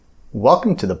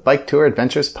Welcome to the Bike Tour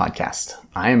Adventures podcast.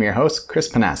 I am your host, Chris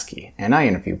Panaski, and I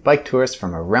interview bike tourists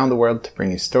from around the world to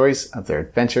bring you stories of their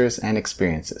adventures and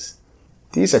experiences.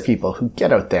 These are people who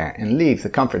get out there and leave the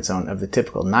comfort zone of the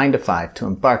typical 9 to 5 to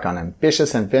embark on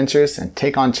ambitious adventures and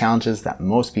take on challenges that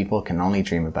most people can only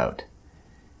dream about.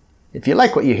 If you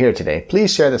like what you hear today,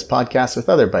 please share this podcast with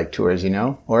other bike tours you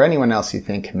know or anyone else you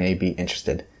think may be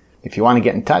interested. If you want to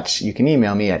get in touch, you can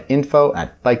email me at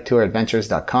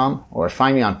info@biketouradventures.com or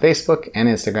find me on Facebook and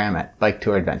Instagram at Bike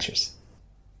Tour Adventures.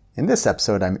 In this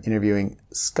episode, I'm interviewing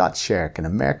Scott Sherrick, an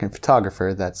American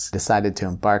photographer that's decided to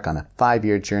embark on a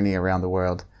 5-year journey around the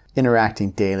world,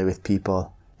 interacting daily with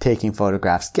people, taking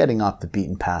photographs, getting off the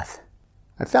beaten path.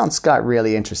 I found Scott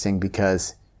really interesting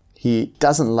because he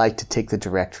doesn't like to take the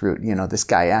direct route. You know, this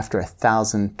guy, after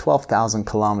 12,000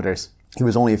 kilometers, he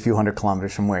was only a few hundred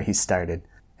kilometers from where he started.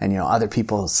 And, you know, other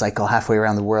people cycle halfway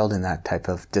around the world in that type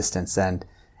of distance. And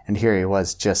here he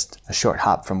was, just a short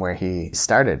hop from where he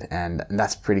started. And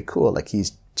that's pretty cool. Like,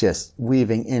 he's just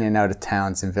weaving in and out of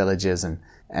towns and villages and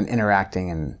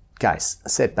interacting. And guys,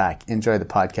 sit back, enjoy the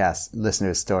podcast, listen to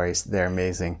his stories. They're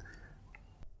amazing.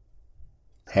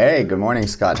 Hey, good morning,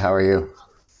 Scott. How are you?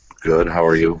 Good. How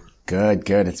are you?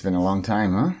 Good. It's been a long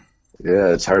time, huh? Yeah,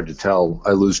 it's hard to tell.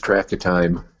 I lose track of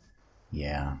time.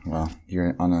 Yeah, well,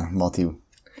 you're on a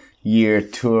multi-year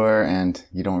tour and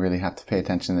you don't really have to pay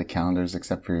attention to the calendars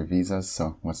except for your visas,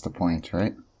 so what's the point,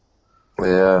 right?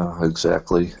 Yeah,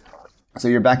 exactly. So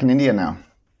you're back in India now?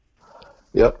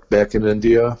 Yep, back in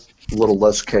India. A little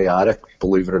less chaotic,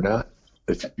 believe it or not,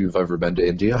 if you've ever been to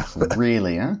India.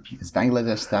 Really, huh? Is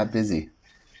Bangladesh that busy?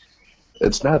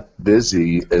 It's not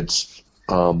busy. It's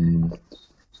the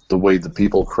way the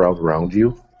people crowd around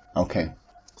you. Okay.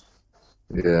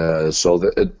 Yeah, so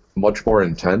it much more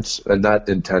intense, and not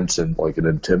intense in like an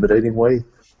intimidating way,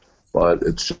 but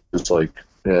it's just like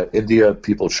India,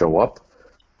 people show up,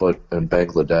 but in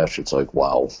Bangladesh, it's like,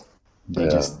 wow,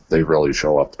 they really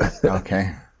show up.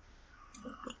 Okay.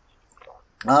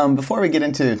 Before we get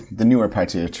into the newer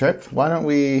parts of your trip, why don't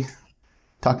we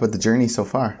talk about the journey so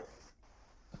far?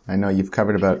 I know you've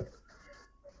covered about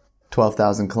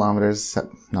 12,000 kilometers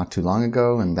not too long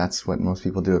ago, and that's what most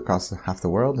people do across half the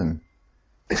world, and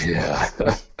yeah.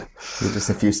 You're just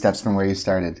a few steps from where you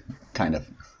started, kind of.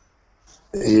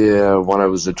 Yeah, when I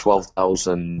was at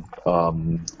 12,000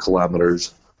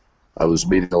 kilometers, I was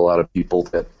meeting a lot of people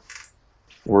that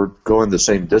were going the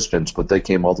same distance, but they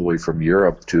came all the way from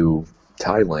Europe to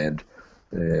Thailand.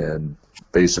 And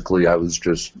basically, I was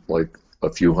just like a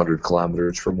few hundred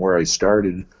kilometers from where I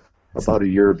started about a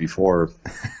year before.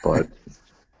 But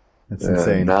that's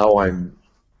insane. Now I'm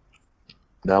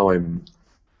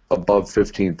above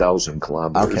 15,000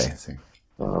 kilometers. Okay.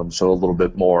 So a little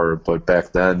bit more, but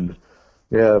back then,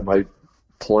 yeah, my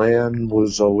plan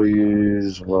was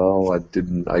always,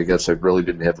 I guess I really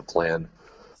didn't have a plan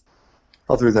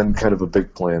other than kind of a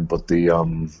big plan, but the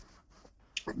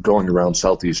going around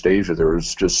Southeast Asia, there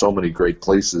was just so many great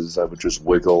places. I would just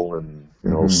wiggle and,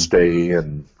 stay,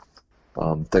 and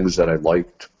things that I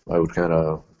liked, I would kind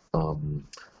of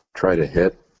try to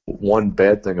hit. One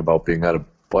bad thing about being on a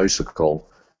bicycle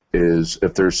is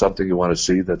if there's something you want to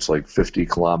see that's like 50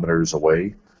 kilometers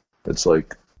away, it's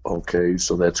like, okay,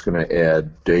 so that's going to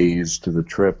add days to the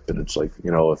trip. And it's like,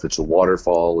 if it's a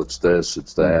waterfall, it's this,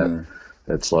 it's that.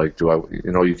 Mm-hmm. It's like,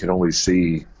 you can only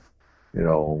see,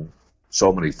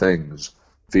 so many things.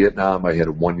 Vietnam, I had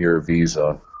a 1-year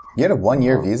visa. You had a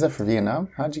 1-year visa for Vietnam?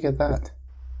 How'd you get that?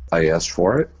 I asked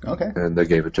for it. Okay. And they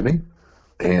gave it to me.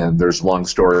 And there's a long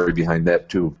story behind that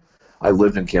too. I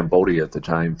lived in Cambodia at the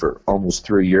time for almost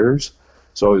 3 years,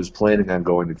 so I was planning on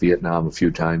going to Vietnam a few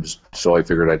times, so I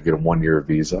figured I'd get a 1-year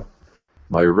visa.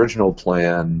 My original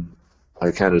plan,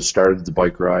 I kind of started the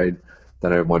bike ride,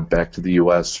 then I went back to the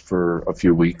U.S. for a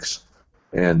few weeks,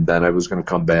 and then I was going to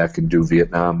come back and do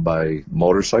Vietnam by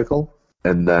motorcycle,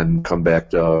 and then come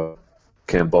back to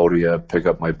Cambodia, pick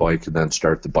up my bike, and then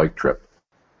start the bike trip.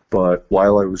 But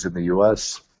while I was in the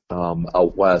U.S.,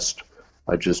 out west,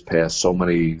 I just passed so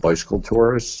many bicycle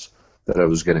tourists that I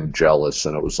was getting jealous,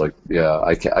 and it was like, yeah,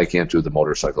 I can't do the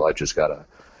motorcycle. I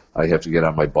have to get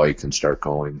on my bike and start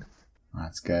going.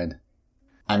 That's good.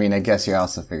 I mean, I guess you're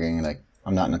also figuring, like,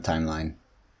 I'm not in a timeline.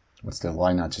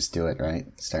 Why not just do it, right?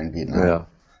 Start in Vietnam. Yeah.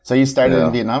 So you started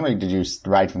in Vietnam, or did you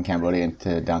ride from Cambodia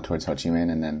down towards Ho Chi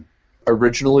Minh and then?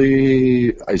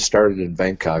 Originally, I started in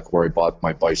Bangkok, where I bought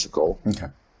my bicycle. Okay.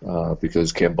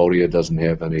 Because Cambodia doesn't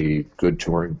have any good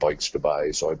touring bikes to buy.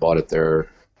 So I bought it there,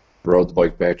 rode the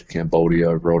bike back to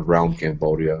Cambodia, rode around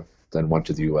Cambodia, then went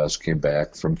to the U.S., came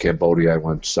back. From Cambodia, I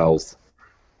went south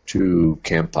to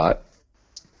Kampot,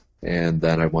 and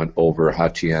then I went over Ha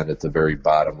Tien at the very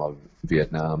bottom of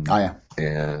Vietnam Oh, yeah.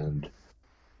 and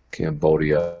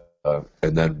Cambodia,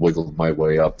 and then wiggled my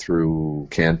way up through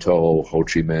Canton, Ho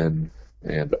Chi Minh,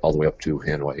 and all the way up to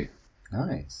Hanoi.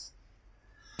 Nice.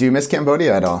 Do you miss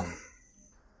Cambodia at all?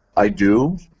 I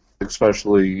do,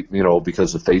 especially,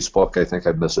 because of Facebook. I think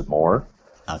I miss it more.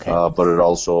 Okay. But it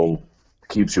also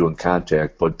keeps you in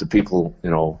contact. But the people,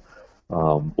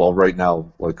 right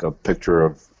now, like a picture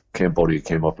of Cambodia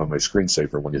came up on my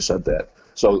screensaver when you said that.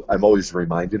 So I'm always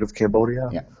reminded of Cambodia.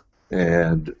 Yeah.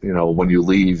 And, when you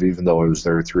leave, even though I was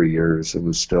there 3 years, it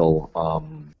was still,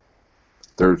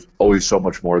 there's always so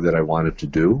much more that I wanted to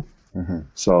do. Mm-hmm.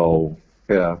 So,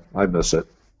 yeah, I miss it.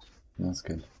 That's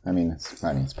good.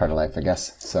 It's part of life, I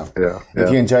guess. So Yeah.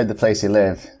 if you enjoyed the place you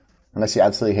live, unless you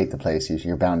absolutely hate the place,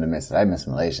 you're bound to miss it. I miss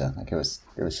Malaysia. Like it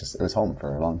was home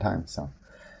for a long time. So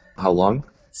How long?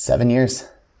 7 years.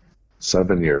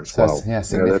 7 years. So Wow.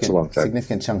 that's a long time.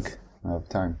 significant chunk of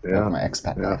time Yeah. of my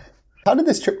expat Yeah. life. How did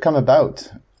this trip come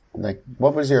about? Like,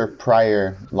 what was your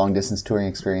prior long distance touring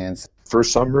experience? For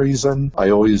some reason, I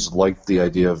always liked the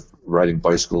idea of riding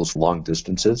bicycles long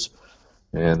distances,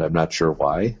 and I'm not sure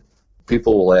why.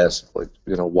 People will ask, like,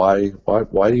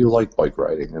 why do you like bike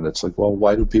riding? And it's like, well,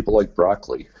 why do people like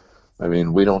broccoli? I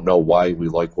mean, we don't know why we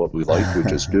like what we like, we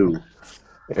just do.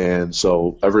 And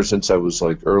so ever since I was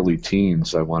like early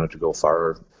teens, I wanted to go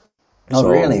far. Oh,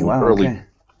 really? Wow. Okay.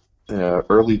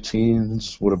 Early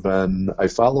teens would have been, I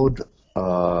followed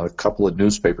a couple of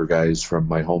newspaper guys from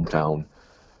my hometown.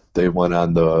 They went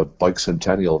on the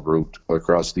bicentennial route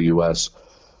across the U.S.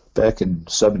 back in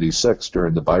 '76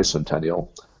 during the bicentennial,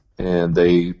 and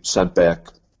they sent back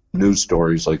news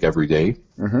stories like every day.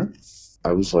 Mm-hmm.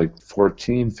 I was like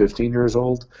 14, 15 years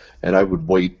old, and I would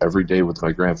wait every day with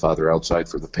my grandfather outside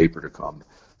for the paper to come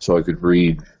so I could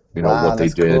read, Wow, what they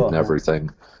that's did cool. and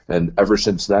everything. And ever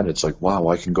since then, it's like, wow,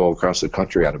 I can go across the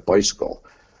country on a bicycle.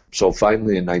 So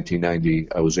finally in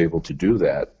 1990, I was able to do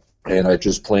that. And I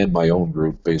just planned my own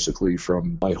route, basically,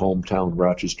 from my hometown,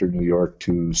 Rochester, New York,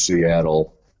 to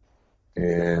Seattle.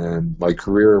 And my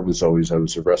career was always, I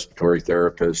was a respiratory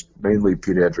therapist, mainly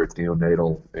pediatric,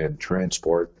 neonatal, and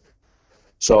transport.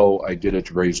 So I did it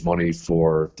to raise money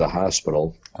for the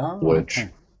hospital, which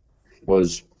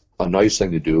was a nice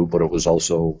thing to do, but it was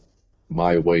also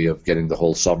my way of getting the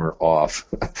whole summer off.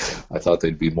 I thought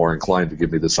they'd be more inclined to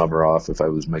give me the summer off if I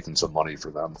was making some money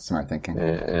for them. Smart thinking.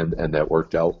 And that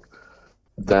worked out.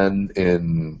 Then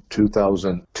in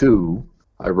 2002,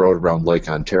 I rode around Lake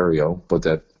Ontario, but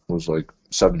that was like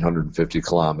 750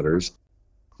 kilometers.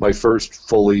 My first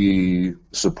fully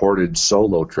supported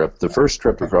solo trip, the first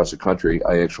trip across the country,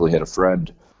 I actually had a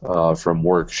friend from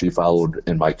work. She followed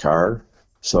in my car.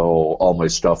 So all my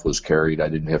stuff was carried. I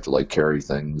didn't have to like carry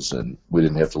things, and we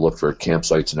didn't have to look for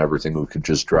campsites and everything. We could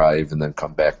just drive and then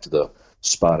come back to the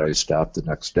spot I stopped the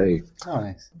next day. Oh,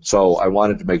 nice. So I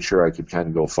wanted to make sure I could kind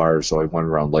of go far. So I went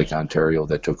around Lake Ontario.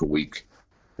 That took a week,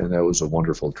 and that was a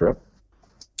wonderful trip.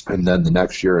 And then the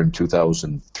next year in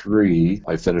 2003,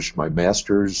 I finished my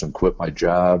master's and quit my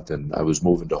job, and I was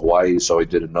moving to Hawaii. So I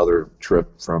did another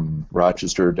trip from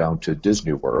Rochester down to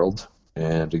Disney World,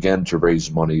 and again to raise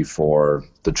money for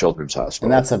the Children's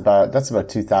Hospital. And that's about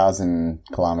 2,000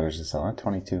 kilometers or so, huh?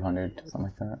 2,200, something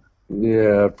like that.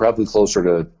 Yeah, probably closer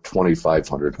to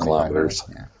 2,500 kilometers.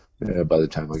 Yeah. By the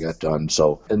time I got done.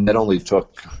 So, and that only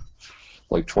took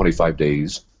like 25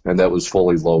 days, and that was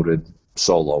fully loaded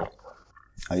solo.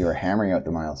 Oh, you were hammering out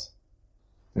the miles.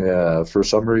 Yeah, for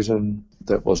some reason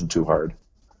that wasn't too hard.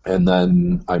 And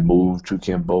then I moved to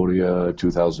Cambodia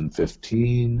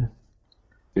 2015.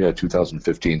 Yeah,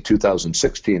 2015.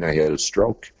 2016, I had a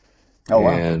stroke. Oh,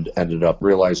 wow. And ended up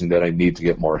realizing that I need to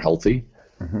get more healthy.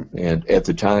 Mm-hmm. And at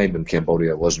the time in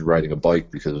Cambodia, I wasn't riding a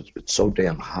bike because it's so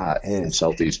damn hot in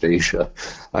Southeast Asia.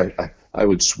 I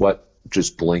would sweat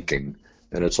just blinking.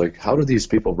 And it's like, how do these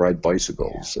people ride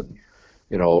bicycles? Yeah. And,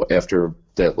 after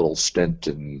that little stint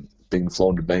and being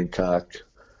flown to Bangkok,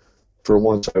 for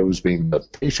once I was being the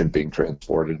patient being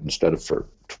transported instead of for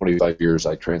 25 years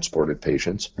I transported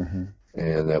patients. Mm-hmm.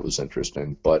 And that was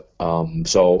interesting. But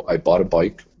so I bought a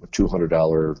bike, a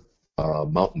 $200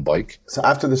 mountain bike. So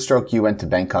after the stroke, you went to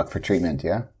Bangkok for treatment,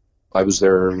 yeah? I was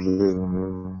there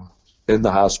in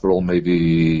the hospital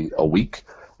maybe a week,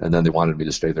 and then they wanted me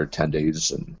to stay there 10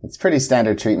 days. And it's pretty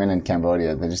standard treatment in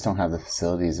Cambodia. They just don't have the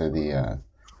facilities or the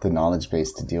knowledge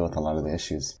base to deal with a lot of the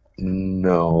issues.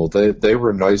 No, they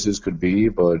were nice as could be,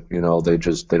 but they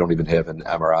don't even have an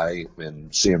MRI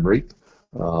in Siem Reap.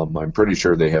 I'm pretty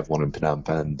sure they have one in Phnom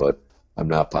Penh, but I'm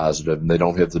not positive, and they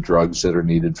don't have the drugs that are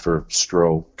needed for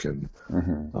stroke. And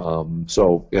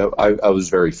so, yeah, I was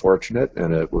very fortunate,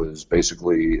 and it was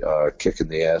basically a kick in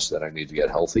the ass that I need to get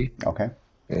healthy. Okay.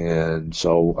 And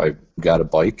so I got a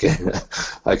bike.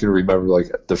 I can remember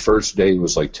like the first day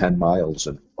was like 10 miles,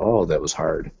 and oh, that was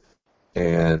hard.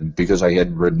 And because I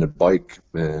hadn't ridden a bike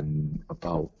in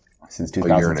about Since a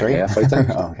year and 2003? a half, I think.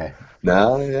 Oh, okay.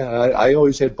 No, yeah, I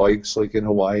always had bikes like in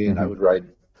Hawaii, and I would ride,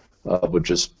 but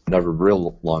just never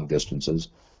real long distances.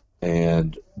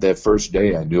 And that first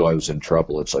day, I knew I was in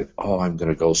trouble. It's like, oh, I'm going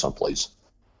to go someplace,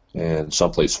 and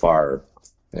someplace far.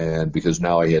 And because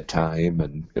now I had time,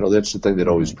 and that's the thing that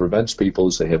always prevents people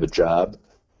is they have a job,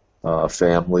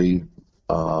 family,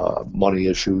 money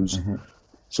issues.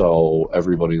 So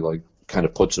everybody like kind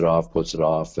of puts it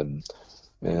off, and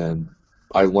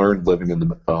I learned living in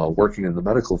the working in the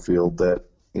medical field that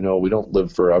we don't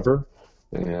live forever,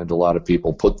 and a lot of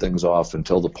people put things off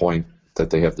until the point that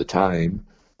they have the time,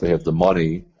 they have the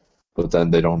money, but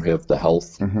then they don't have the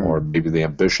health or maybe the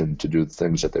ambition to do the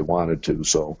things that they wanted to.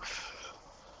 So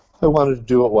I wanted to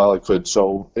do it while I could.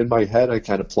 So in my head, I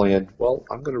kind of planned, well,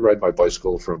 I'm going to ride my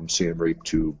bicycle from Siem Reap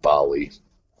to Bali.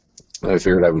 And I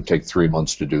figured I would take 3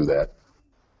 months to do that.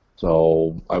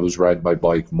 So I was riding my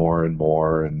bike more and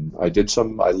more, and I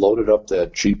loaded up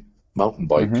that cheap mountain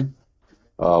bike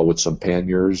with some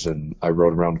panniers, and I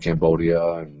rode around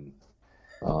Cambodia,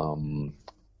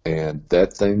 and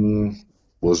that thing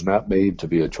was not made to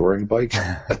be a touring bike.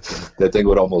 That thing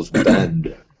would almost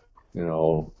bend,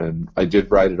 and I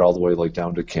did ride it all the way like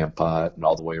down to Kampot and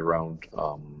all the way around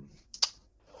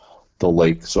the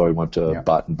lake. So I went to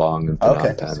Battambang and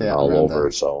Phnom Penh and all over.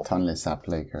 So Tonle Sap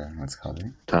Lake, or what's it called?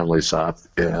 Right? Tonle Sap,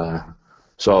 yeah.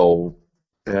 So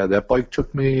yeah, that bike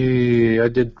took me. I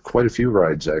did quite a few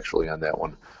rides actually on that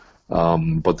one,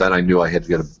 but then I knew I had to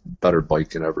get a better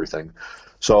bike and everything.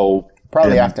 So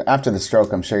probably after the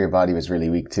stroke, I'm sure your body was really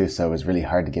weak too, so it was really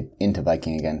hard to get into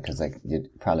biking again because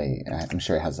I'm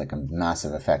sure it has like a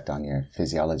massive effect on your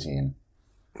physiology and.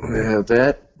 Yeah,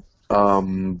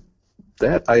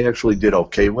 that I actually did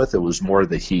okay with. It was more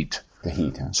the heat. The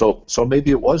heat, huh? So maybe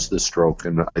it was the stroke,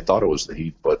 and I thought it was the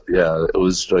heat, but yeah, it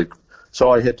was like, so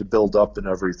I had to build up and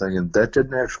everything, and that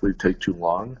didn't actually take too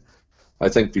long. I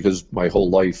think because my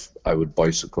whole life I would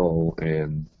bicycle,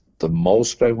 and the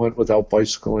most I went without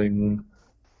bicycling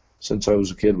since I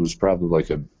was a kid was probably like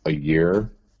a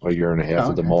year and a half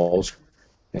at the most.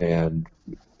 And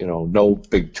no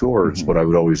big tours, but I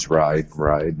would always ride.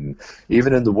 And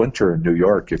even in the winter in New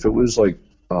York, if it was like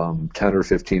 10 or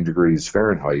 15 degrees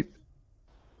Fahrenheit,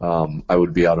 I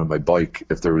would be out on my bike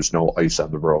if there was no ice on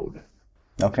the road.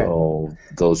 Okay. So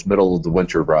those middle of the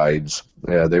winter rides,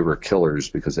 yeah, they were killers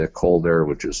because that cold air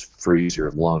would just freeze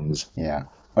your lungs. Yeah.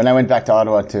 When I went back to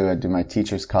Ottawa to do my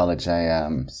teacher's college, I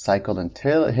cycled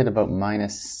until it hit about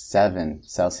 -7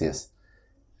 Celsius.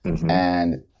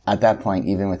 And at that point,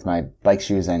 even with my bike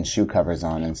shoes and shoe covers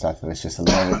on and stuff, it was just a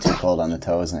little bit too cold on the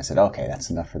toes. And I said, okay, that's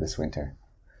enough for this winter.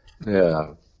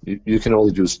 Yeah, you can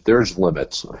only do, there's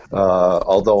limits.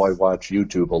 Although I watch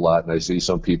YouTube a lot and I see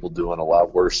some people doing a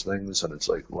lot worse things, and it's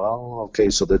like, well, okay,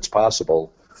 so that's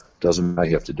possible. Doesn't mean I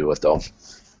have to do it, though.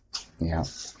 Yeah.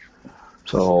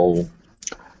 So,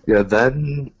 yeah,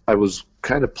 then I was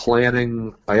kind of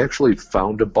planning. I actually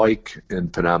found a bike in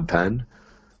Phnom Penh,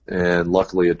 and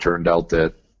luckily it turned out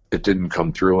that it didn't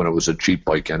come through, and it was a cheap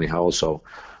bike anyhow, so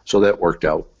that worked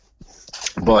out.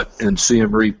 But in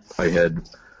Siem Reap, I had,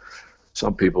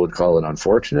 some people would call it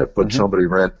unfortunate, but somebody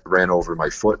ran over my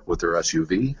foot with their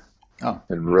SUV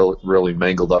and really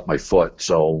mangled up my foot.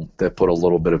 So that put a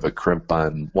little bit of a crimp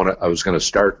on when I was going to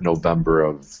start November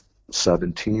of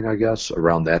 17, I guess,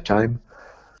 around that time.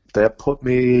 That put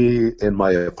me in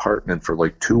my apartment for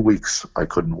like 2 weeks. I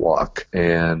couldn't walk.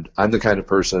 And I'm the kind of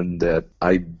person that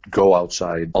I go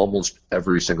outside almost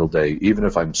every single day, even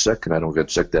if I'm sick, and I don't get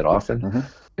sick that often.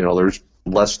 There's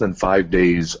less than 5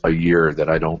 days a year that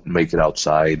I don't make it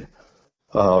outside.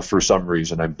 For some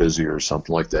reason, I'm busy or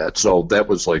something like that. So that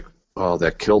was like, oh,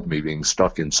 that killed me being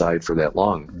stuck inside for that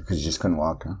long. Because you just couldn't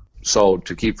walk, huh? So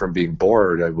to keep from being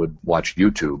bored, I would watch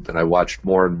YouTube, and I watched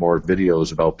more and more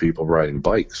videos about people riding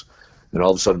bikes. And all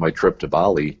of a sudden, my trip to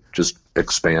Bali just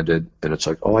expanded, and it's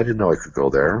like, oh, I didn't know I could go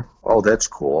there. Oh, that's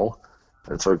cool.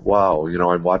 And it's like, wow,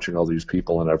 I'm watching all these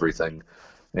people and everything.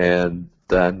 And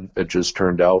then it just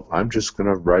turned out I'm just going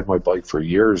to ride my bike for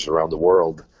years around the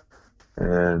world.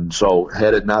 And so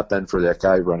had it not been for that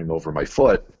guy running over my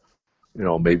foot,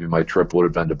 maybe my trip would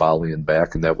have been to Bali and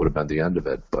back, and that would have been the end of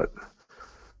it. But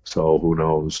so who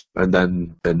knows? And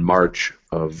then in March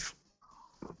of,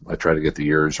 I try to get the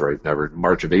years right,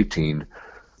 March of 18,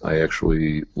 I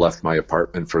actually left my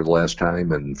apartment for the last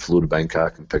time and flew to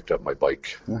Bangkok and picked up my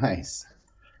bike. Nice.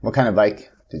 What kind of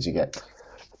bike did you get?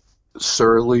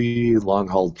 Surly long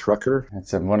haul trucker.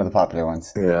 It's one of the popular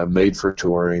ones. Yeah, made for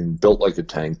touring, built like a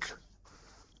tank,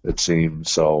 it seemed.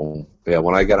 So yeah,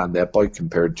 when I got on that bike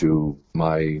compared to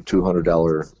my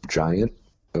 $200 Giant,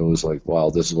 it was like, wow,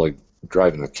 this is like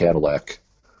driving a Cadillac.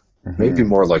 Mm-hmm. Maybe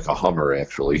more like a Hummer,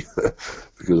 actually,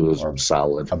 because it was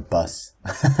solid. A bus.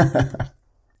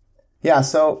 Yeah,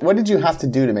 so what did you have to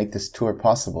do to make this tour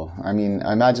possible? I mean,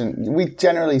 I imagine we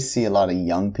generally see a lot of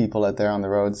young people out there on the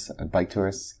roads, bike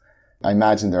tourists. I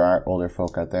imagine there are older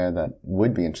folk out there that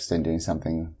would be interested in doing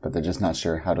something, but they're just not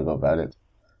sure how to go about it.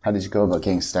 How did you go about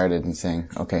getting started and saying,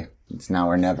 okay, it's now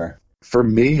or never? For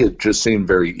me, it just seemed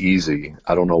very easy.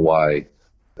 I don't know why.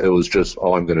 It was just,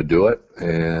 oh, I'm going to do it.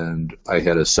 And I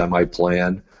had a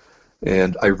semi-plan.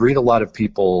 And I read a lot of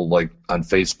people like on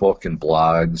Facebook and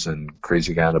blogs and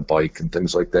Crazy Guy on a Bike and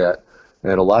things like that.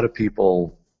 And a lot of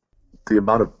people, the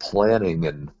amount of planning,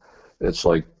 and it's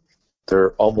like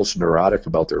they're almost neurotic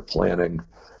about their planning.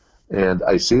 And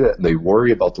I see that, and they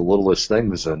worry about the littlest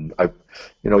things. And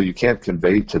you can't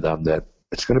convey to them that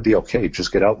it's going to be okay.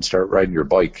 Just get out and start riding your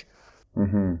bike.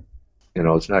 Mm-hmm.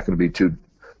 It's not going to be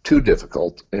too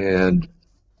difficult. And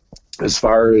as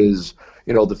far as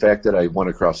the fact that I went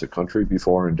across the country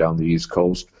before and down the East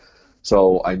Coast,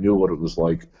 so I knew what it was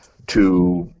like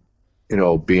to,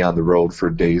 be on the road for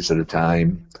days at a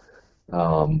time,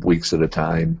 weeks at a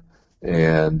time.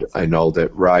 And I know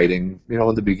that riding,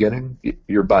 in the beginning,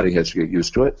 your body has to get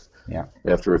used to it. Yeah.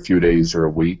 After a few days or a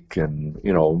week, and,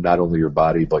 not only your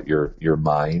body, but your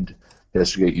mind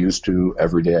has to get used to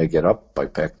every day I get up, I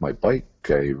pack my bike,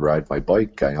 I ride my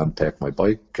bike, I unpack my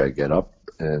bike, I get up,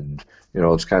 and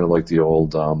it's kind of like the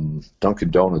old Dunkin'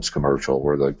 Donuts commercial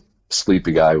where the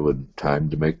sleepy guy would time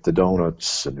to make the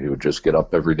donuts, and he would just get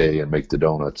up every day and make the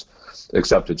donuts.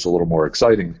 Except it's a little more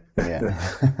exciting. Yeah.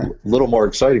 A little more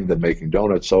exciting than making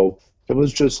donuts. So it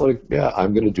was just like, yeah,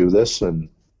 I'm going to do this. And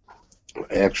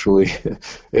actually,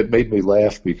 it made me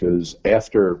laugh because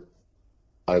after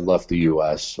I left the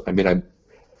U.S., I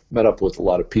met up with a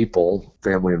lot of people,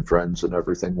 family and friends and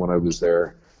everything when I was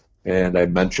there. And I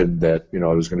mentioned that, I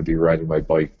was going to be riding my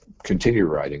bike, continue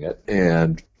riding it.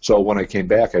 And so when I came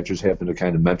back, I just happened to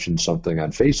kind of mention something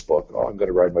on Facebook. Oh, I'm going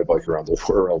to ride my bike around the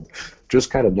world, just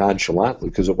kind of nonchalantly,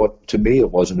 because to me, it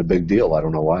wasn't a big deal. I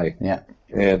don't know why. Yeah.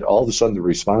 And all of a sudden, the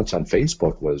response on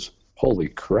Facebook was, holy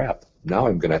crap, now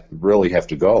I'm going to really have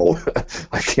to go.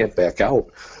 I can't back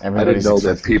out. Everybody's I didn't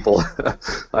know that people,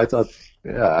 I thought,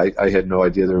 yeah, I had no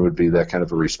idea there would be that kind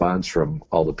of a response from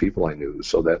all the people I knew.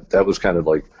 So that was kind of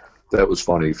like, that was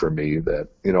funny for me that,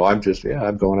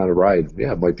 I'm going on a ride.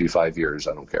 Yeah, it might be 5 years.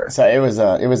 I don't care. So it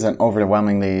was an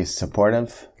overwhelmingly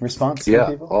supportive response from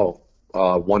people?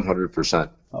 100%.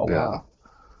 Oh, yeah. Wow.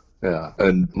 Yeah.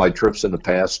 And my trips in the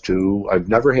past, too, I've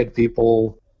never had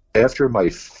people, after my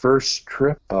first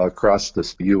trip across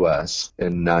the U.S.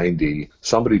 in 90,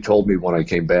 somebody told me when I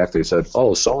came back, they said,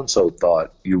 oh, so-and-so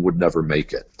thought you would never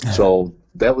make it. So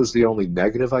that was the only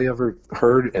negative I ever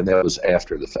heard, and that was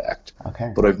after the fact.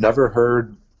 Okay. But I've never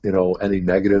heard, any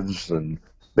negatives, and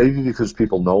maybe because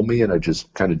people know me and I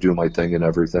just kind of do my thing and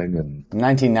everything. And in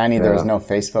 1990, there was no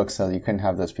Facebook, so you couldn't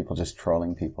have those people just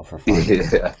trolling people for fun.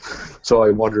 Yeah. So I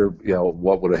wonder,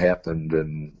 what would have happened,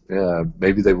 and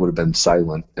maybe they would have been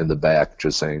silent in the back,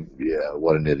 just saying, yeah,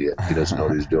 what an idiot. He doesn't know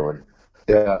what he's doing.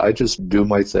 Yeah, I just do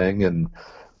my thing, and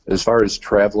as far as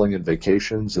traveling and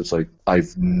vacations, it's like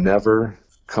I've never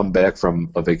come back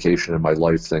from a vacation in my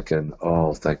life thinking,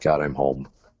 oh, thank God I'm home.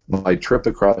 My trip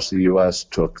across the U.S.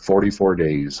 took 44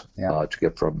 days to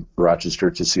get from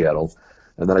Rochester to Seattle,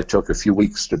 and then I took a few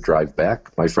weeks to drive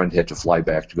back. My friend had to fly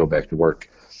back to go back to work,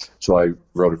 so I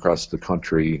rode across the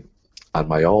country on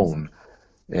my own,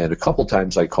 and a couple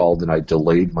times I called and I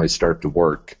delayed my start to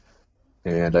work,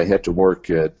 and I had to work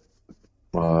at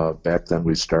back then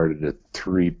we started at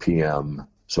 3 p.m.,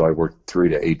 so I worked 3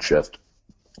 to 8 shift,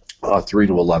 3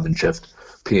 to 11 shift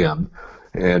p.m.,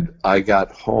 and I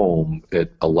got home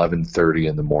at 11:30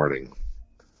 in the morning.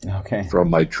 Okay. From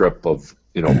my trip of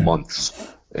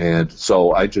months, and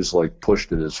so I just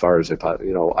pushed it as far as I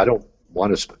don't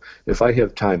want to. If I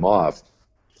have time off,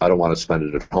 I don't want to spend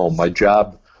it at home. My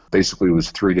job basically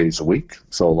was 3 days a week,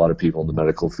 so a lot of people in the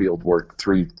medical field work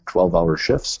 3 12-hour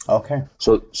shifts. Okay.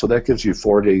 So that gives you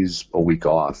 4 days a week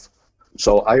off.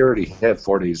 So I already have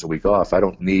 4 days a week off. I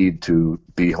don't need to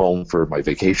be home for my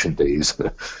vacation days.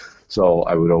 So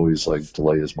I would always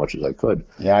delay as much as I could.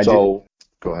 Yeah, Go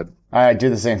ahead. I do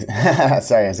the same.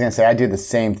 Sorry, I was going to say I do the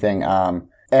same thing.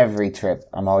 every trip,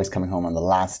 I'm always coming home on the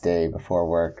last day before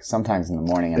work, sometimes in the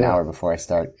morning, an hour before I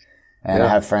start. And I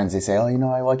have friends, they say,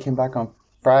 oh, I came back on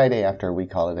Friday after a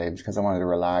week holiday because I wanted to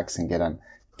relax and get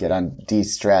on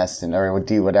de-stressed or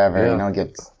do whatever,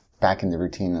 get back in the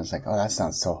routine. And it's like, oh, that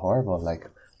sounds so horrible. Like,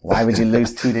 why would you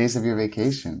lose 2 days of your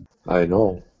vacation? I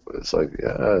know. It's like,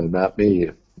 not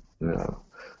me. Yeah.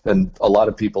 And a lot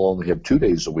of people only have 2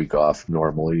 days a week off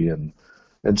normally.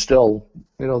 And still,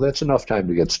 that's enough time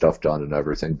to get stuff done and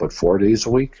everything. But 4 days a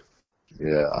week?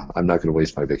 Yeah, I'm not going to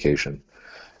waste my vacation.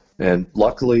 And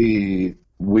luckily,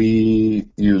 we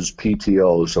use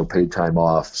PTO, so paid time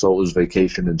off. So it was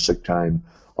vacation and sick time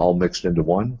all mixed into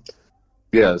one.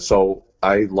 Yeah, so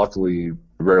I luckily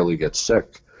rarely get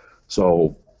sick.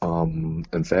 So,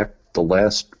 in fact, the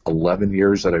last 11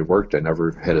 years that I worked, I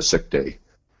never had a sick day.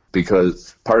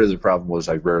 Because part of the problem was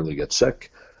I rarely get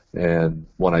sick. And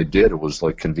when I did, it was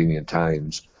like convenient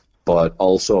times. But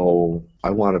also,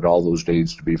 I wanted all those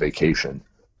days to be vacation.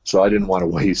 So I didn't want to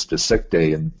waste a sick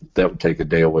day, and that would take a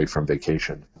day away from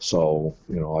vacation. So,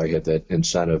 I had that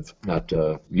incentive not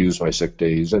to use my sick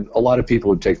days. And a lot of people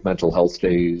would take mental health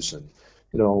days. And,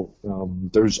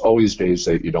 there's always days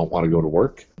that you don't want to go to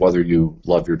work, whether you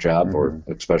love your job or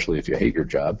especially if you hate your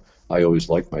job. I always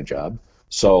liked my job.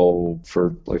 So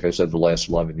for, like I said, the last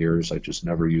 11 years, I just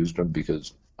never used them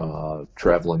because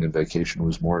traveling and vacation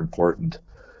was more important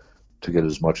to get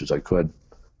as much as I could.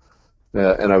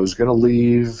 And I was going to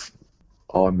leave,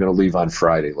 I'm going to leave on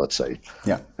Friday, let's say.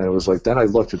 Yeah. And it was like, then I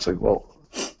looked, it's like, well,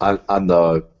 on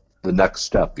the next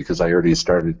step, because I already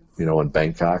started, in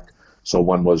Bangkok. So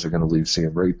when was I going to leave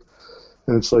Siem Reap?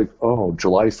 And it's like, oh,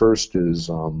 July 1st is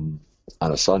on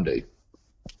a Sunday.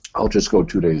 I'll just go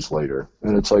 2 days later.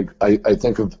 And it's like, I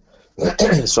think of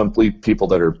some people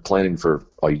that are planning for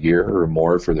a year or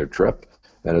more for their trip.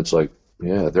 And it's like,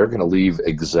 yeah, they're going to leave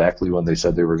exactly when they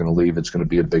said they were going to leave. It's going to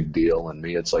be a big deal. And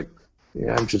me, it's like,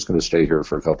 yeah, I'm just going to stay here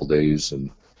for a couple days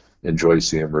and enjoy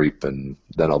Siem Reap, and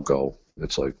then I'll go.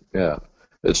 It's like, yeah,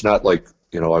 it's not like,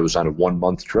 I was on a 1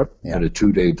 month trip, and a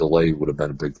 2 day delay would have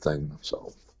been a big thing.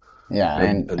 So, yeah,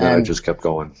 and then I just kept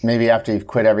going. Maybe after you've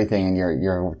quit everything and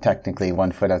you're technically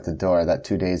 1 foot out the door, that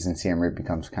 2 days in Siem Reap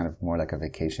becomes kind of more like a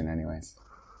vacation, anyways.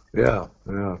 Yeah.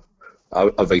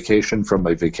 A vacation from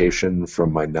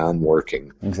my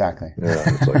non-working. Exactly. Yeah,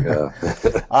 it's like,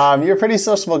 yeah. You're a pretty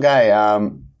sociable guy.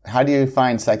 How do you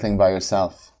find cycling by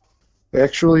yourself?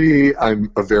 Actually,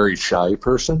 I'm a very shy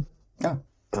person. Oh,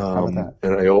 how about that?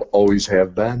 And I always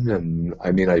have been. And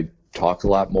I mean, I talk a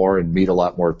lot more and meet a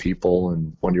lot more people.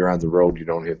 And when you're on the road, you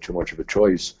don't have too much of a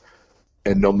choice.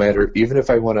 And no matter, even if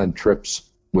I went on trips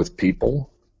with people,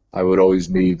 I would always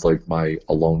need like my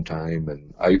alone time,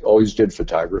 and I always did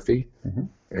photography.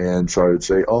 And so I would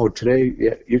say, oh, today,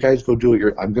 yeah, you guys go do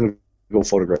it. I'm going to go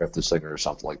photograph this thing or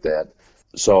something like that.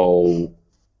 So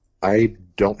I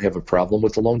don't have a problem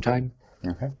with alone time.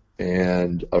 Okay.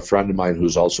 And a friend of mine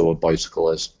who's also a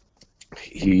bicyclist,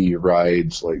 he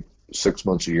rides like 6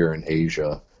 months a year in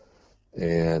Asia.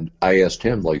 And I asked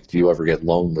him, like, do you ever get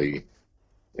lonely?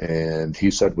 And he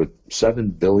said with 7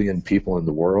 billion people in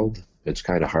the world, it's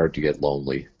kind of hard to get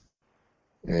lonely.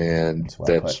 And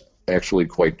that's actually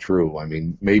quite true. I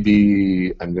mean,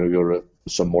 maybe I'm going to go to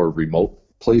some more remote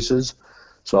places,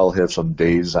 so I'll have some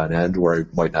days on end where I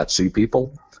might not see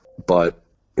people. But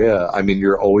yeah, I mean,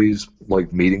 you're always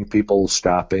like meeting people,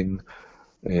 stopping.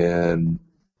 And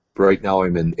right now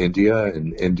I'm in India.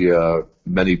 In India,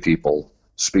 many people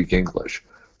speak English,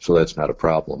 so that's not a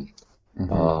problem.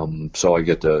 So I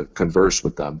get to converse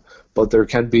with them. But there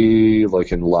can be,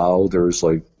 like in Laos, there's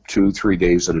like 2-3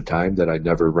 days at a time that I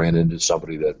never ran into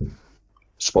somebody that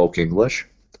spoke English.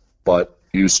 But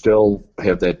you still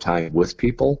have that time with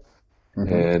people,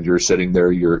 and you're sitting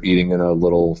there, you're eating in a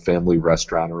little family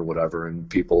restaurant or whatever, and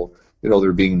people,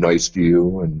 they're being nice to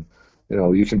you, and,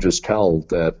 you can just tell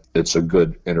that it's a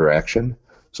good interaction.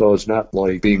 So it's not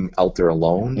like being out there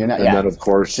alone. You're not, and then, of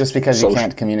course, just because you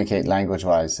can't communicate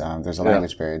language-wise, there's a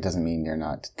language barrier. It doesn't mean you're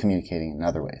not communicating in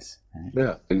other ways. Right?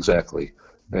 Yeah, exactly.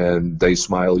 And they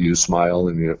smile, you smile,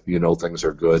 and you know things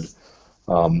are good.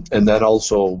 And then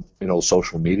also,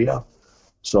 social media.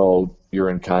 So you're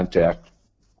in contact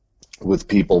with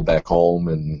people back home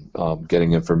and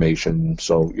getting information.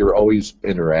 So you're always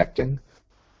interacting.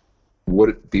 Would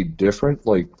it be different,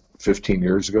 like 15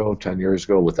 years ago, 10 years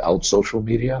ago, without social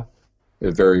media?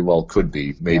 It very well could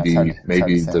be. Maybe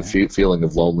the feeling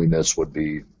of loneliness would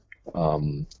be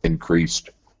increased.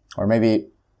 Or maybe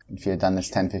if you had done this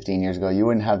 10, 15 years ago, you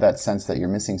wouldn't have that sense that you're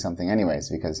missing something anyways,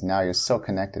 because now you're so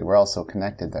connected. We're all so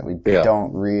connected that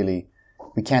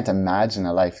we can't imagine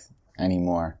a life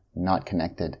anymore not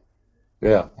connected.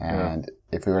 Yeah. And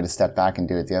if we were to step back and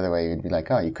do it the other way, you'd be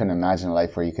like, oh, you couldn't imagine a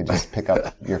life where you could just pick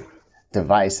up your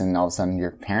device and all of a sudden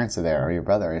your parents are there, or your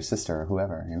brother or your sister or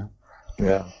whoever, you know?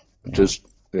 Yeah. Just,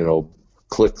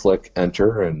 click, click,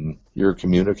 enter, and you're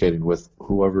communicating with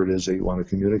whoever it is that you want to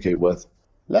communicate with.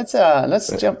 Let's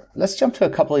jump to a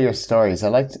couple of your stories.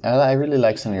 I really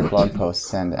like some of your blog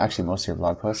posts, and actually most of your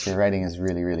blog posts. Your writing is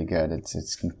really, really good.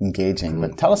 It's engaging.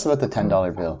 But tell us about the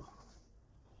 $10 bill.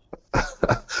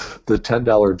 The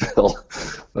 $10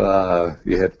 bill.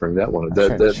 You had to bring that one.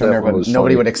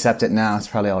 Nobody would accept it now. It's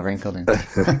probably all wrinkled.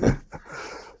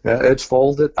 Yeah, it's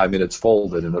folded. I mean, it's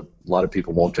folded, and a lot of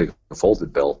people won't take a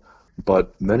folded bill.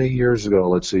 But many years ago,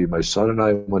 let's see, my son and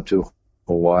I went to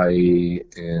Hawaii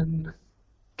in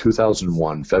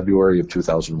 2001, February of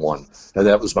 2001. And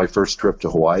that was my first trip to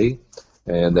Hawaii,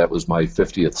 and that was my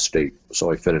 50th state.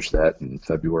 So I finished that in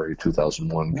February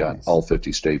 2001, got all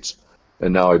 50 states.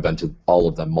 And now I've been to all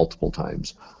of them multiple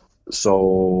times.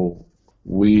 So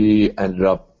we ended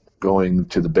up going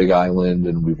to the Big Island,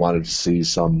 and we wanted to see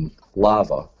some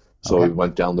lava. So we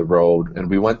went down the road, and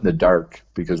we went in the dark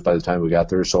because by the time we got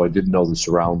there, so I didn't know the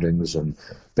surroundings. And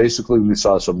basically we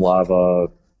saw some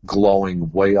lava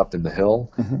glowing way up in the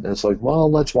hill. And it's like, well,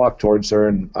 let's walk towards there.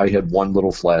 And I had one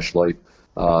little flashlight,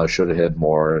 should have had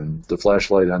more. And the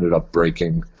flashlight ended up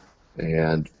breaking,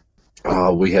 and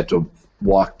we had to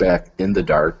walk back in the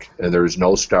dark, and there was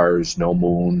no stars, no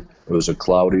moon. It was a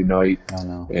cloudy night,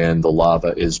 and the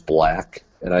lava is black.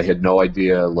 And I had no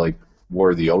idea,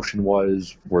 where the ocean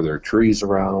was, were there trees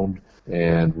around,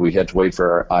 and we had to wait for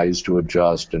our eyes to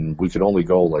adjust, and we could only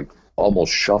go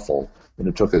almost shuffle, and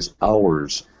it took us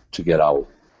hours to get out.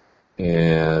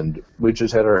 And we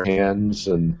just had our hands,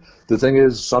 and the thing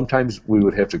is, sometimes we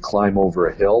would have to climb over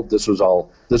a hill. This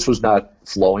was not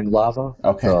flowing lava.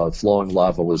 Flowing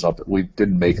lava was up. We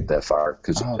didn't make it that far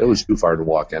because it was too far to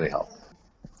walk anyhow.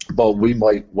 But we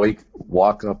might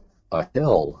walk up a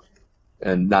hill,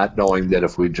 and not knowing that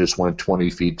if we just went 20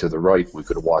 feet to the right, we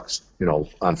could have walked,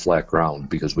 on flat ground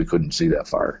because we couldn't see that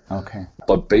far.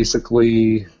 But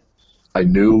basically, I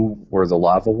knew where the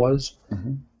lava was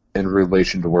in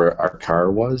relation to where our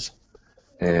car was.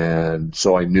 And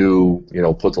so I knew,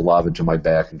 put the lava to my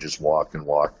back and just walk and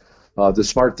walk. The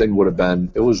smart thing would have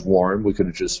been, it was warm. We could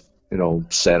have just,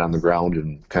 sat on the ground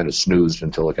and kind of snoozed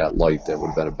until it got light. That would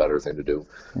have been a better thing to do.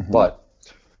 But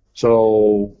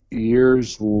so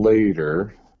years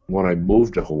later, when I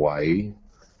moved to Hawaii,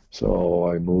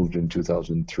 so I moved in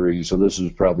 2003, so this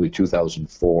is probably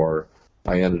 2004,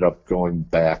 I ended up going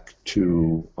back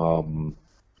to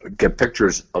get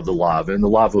pictures of the lava, and the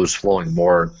lava was flowing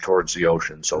more towards the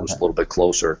ocean, so it was a little bit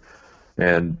closer.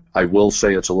 And I will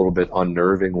say it's a little bit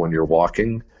unnerving when you're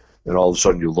walking, and all of a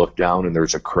sudden you look down and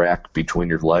there's a crack between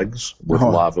your legs with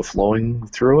lava flowing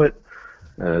through it.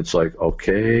 And it's like,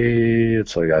 okay,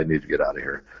 I need to get out of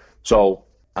here. So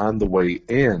on the way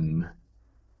in,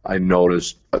 I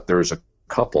noticed there's a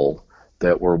couple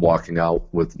that were walking out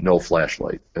with no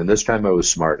flashlight. And this time I was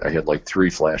smart. I had 3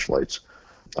 flashlights,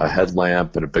 a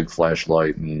headlamp and a big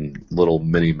flashlight and little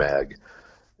mini mag.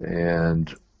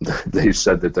 And they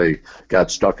said that they got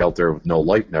stuck out there with no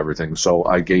light and everything. So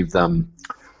I gave them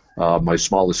my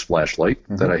smallest flashlight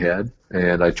that I had.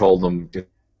 And I told them,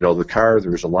 the car,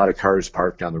 there was a lot of cars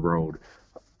parked down the road.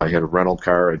 I had a rental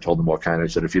car. I told them what kind. I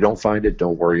said, if you don't find it,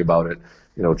 don't worry about it.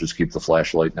 Just keep the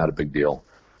flashlight, not a big deal.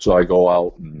 So I go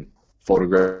out and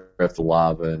photograph the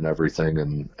lava and everything,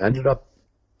 and ended up,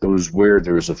 it was weird.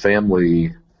 There was a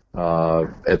family,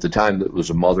 at the time, that was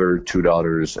a mother, 2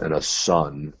 daughters, and a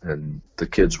son, and the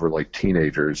kids were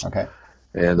teenagers.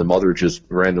 And the mother just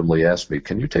randomly asked me,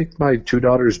 can you take my 2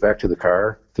 daughters back to the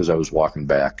car? Because I was walking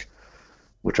back,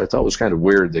 which I thought was kind of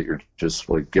weird that you're just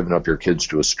giving up your kids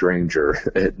to a stranger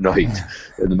at night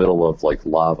in the middle of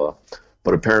lava.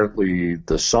 But apparently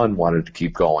the son wanted to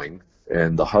keep going,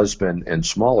 and the husband and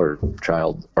smaller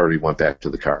child already went back to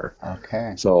the car.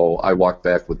 So I walked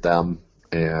back with them,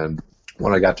 and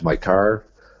when I got to my car,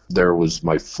 there was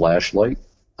my flashlight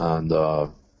on the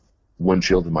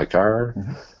windshield of my car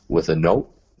with a note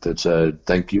that said,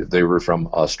 thank you. They were from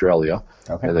Australia.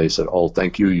 And they said, oh,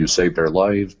 thank you. You saved our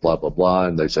lives, blah, blah, blah.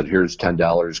 And they said, here's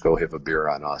 $10. Go have a beer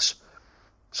on us.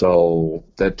 So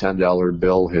that $10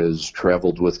 bill has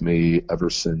traveled with me ever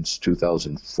since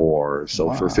 2004.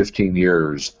 So for 15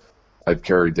 years, I've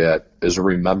carried that as a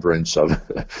remembrance of,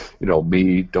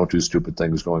 me, don't do stupid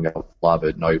things going out lava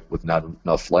at night with not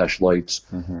enough flashlights.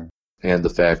 And the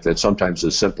fact that sometimes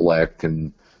a simple act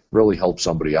can really help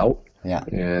somebody out.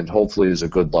 And hopefully is a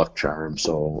good luck charm.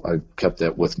 So I've kept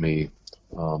that with me,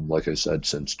 like I said,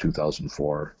 since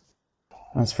 2004.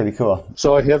 That's pretty cool.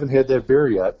 So I haven't had that beer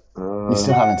yet. You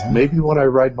still haven't, huh? Maybe when I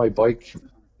ride my bike,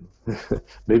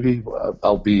 maybe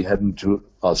I'll be heading to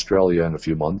Australia in a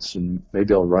few months, and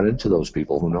maybe I'll run into those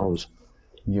people. Who knows?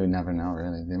 You never know,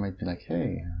 really. They might be like,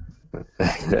 hey.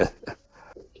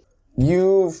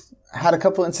 You've had a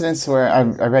couple incidents where I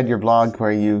read your blog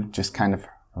where you just kind of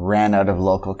ran out of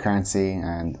local currency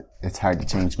and it's hard to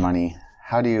change money.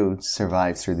 How do you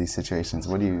survive through these situations?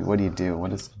 What do you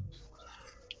do?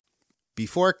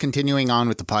 Before continuing on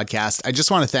with the podcast, I just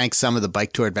want to thank some of the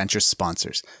Bike Tour Adventures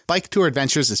sponsors. Bike Tour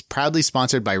Adventures is proudly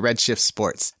sponsored by Redshift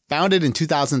Sports. Founded in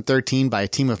 2013 by a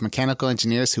team of mechanical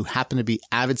engineers who happen to be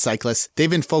avid cyclists, they've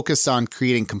been focused on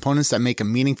creating components that make a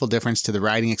meaningful difference to the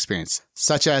riding experience,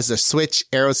 such as the switch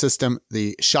aero system,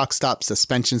 the shock stop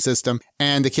suspension system,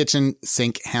 and the kitchen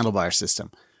sink handlebar system.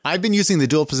 I've been using the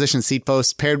dual position seat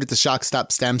post paired with the shock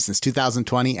stop stem since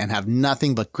 2020 and have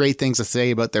nothing but great things to say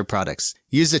about their products.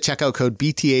 Use the checkout code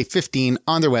BTA15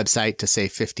 on their website to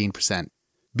save 15%.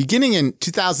 Beginning in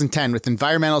 2010 with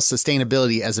environmental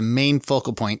sustainability as a main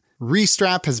focal point,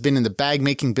 Restrap has been in the bag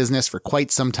making business for quite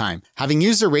some time. Having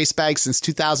used their race bags since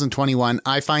 2021,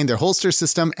 I find their holster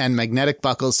system and magnetic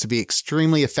buckles to be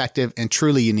extremely effective and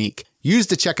truly unique. Use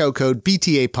the checkout code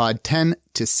BTAPOD10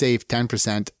 to save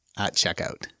 10% at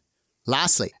checkout.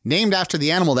 Lastly, named after the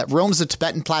animal that roams the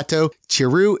Tibetan Plateau,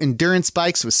 Chiru Endurance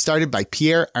Bikes was started by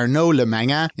Pierre Arnaud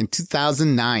Lemanga in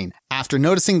 2009. After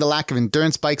noticing the lack of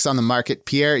endurance bikes on the market,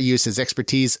 Pierre used his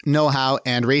expertise, know-how,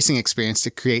 and racing experience to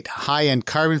create high-end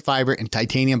carbon fiber and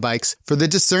titanium bikes for the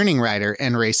discerning rider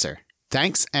and racer.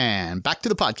 Thanks, and back to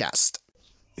the podcast.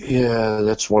 Yeah,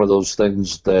 that's one of those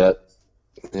things that,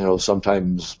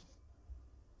 sometimes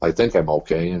I think I'm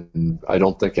okay, and I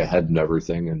don't think ahead and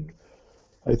everything. And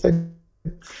I think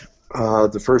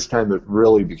the first time it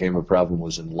really became a problem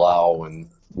was in Laos. And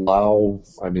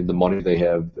Laos, the money they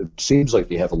have, it seems like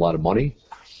they have a lot of money.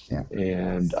 Yeah.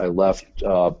 And I left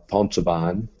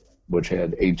Pontauban, which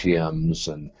had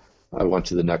ATMs, and I went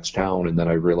to the next town, and then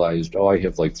I realized, I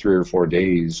have like 3 or 4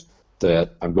 days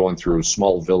that I'm going through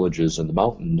small villages in the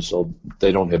mountains, so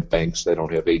they don't have banks, they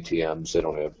don't have ATMs, they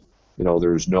don't have,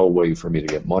 there's no way for me to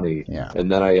get money. Yeah.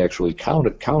 And then I actually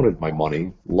counted my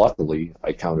money. Luckily,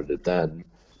 I counted it then.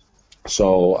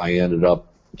 So I ended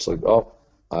up, it's like,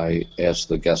 I asked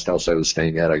the guest house I was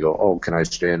staying at, I go, can I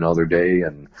stay another day?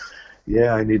 And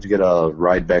yeah, I need to get a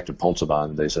ride back to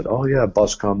Pontauban. They said, a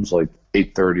bus comes like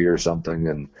 8:30 or something.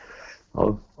 And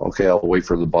okay, I'll wait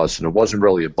for the bus. And it wasn't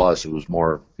really a bus. It was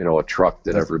more, a truck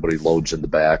that everybody loads in the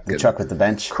back. The truck with the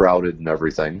bench. Crowded and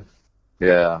everything.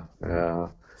 Yeah.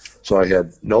 So I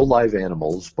had no live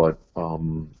animals, but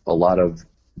a lot of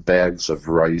bags of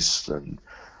rice and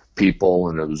people,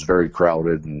 and it was very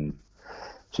crowded. And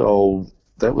so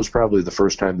that was probably the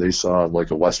first time they saw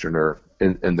like a Westerner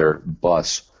in their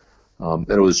bus. And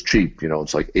it was cheap,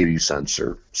 it's like 80 cents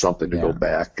or something to go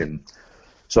back. And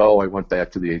so I went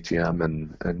back to the ATM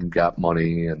and got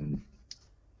money. And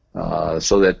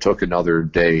so that took another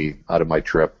day out of my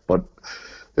trip. But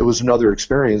it was another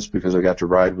experience because I got to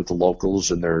ride with the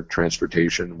locals in their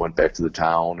transportation, went back to the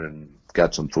town and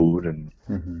got some food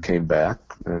and came back.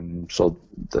 And so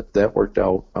that worked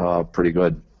out pretty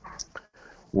good.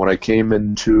 When I came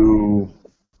into,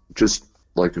 just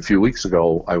like a few weeks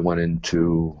ago, I went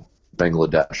into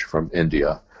Bangladesh from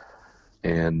India,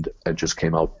 and I just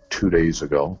came out 2 days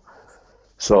ago.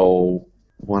 So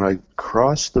when I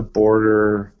crossed the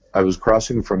border, I was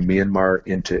crossing from Myanmar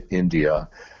into India,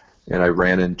 and I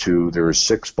ran into, there were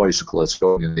 6 bicyclists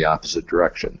going in the opposite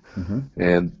direction.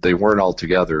 And they weren't all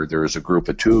together. There was a group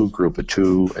of 2,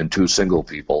 and 2 single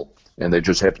people. And they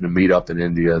just happened to meet up in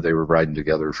India. They were riding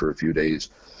together for a few days.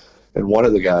 And one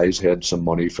of the guys had some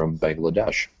money from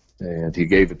Bangladesh, and he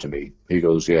gave it to me. He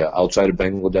goes, outside of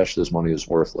Bangladesh, this money is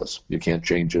worthless. You can't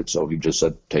change it. So he just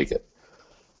said, take it.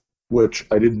 Which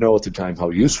I didn't know at the time how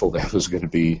useful that was going to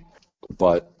be.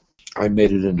 But I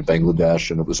made it into Bangladesh,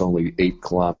 and it was only 8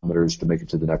 kilometers to make it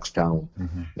to the next town.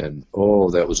 And,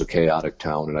 that was a chaotic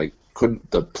town. And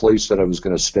the place that I was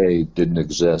going to stay didn't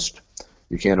exist.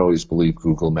 You can't always believe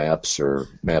Google Maps or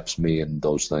Maps.me and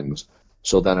those things.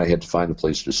 So then I had to find a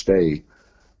place to stay.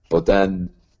 But then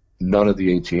none of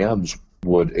the ATMs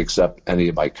would accept any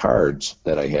of my cards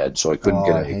that I had, so I couldn't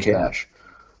get any cash.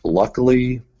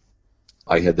 Luckily,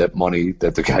 I had that money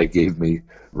that the guy gave me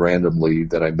randomly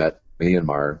that I met in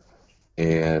Myanmar,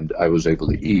 and I was able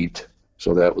to eat,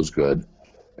 so that was good.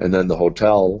 And then the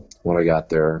hotel, when I got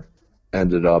there,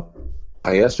 ended up,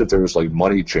 I asked if there was like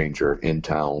money changer in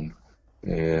town,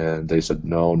 and they said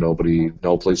no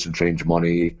place to change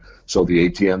money, so the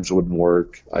ATMs wouldn't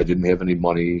work. I didn't have any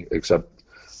money except,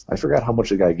 I forgot how much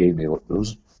the guy gave me. It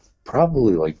was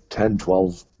probably like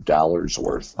 $10-12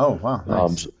 worth. Oh, wow.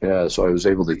 Nice. Yeah, so I was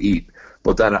able to eat,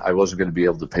 but then I wasn't going to be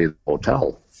able to pay the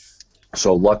hotel.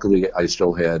 So luckily, I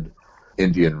still had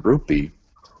Indian rupee,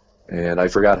 and I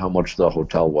forgot how much the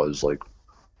hotel was. Like,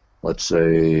 let's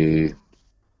say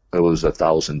it was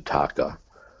 1,000 taka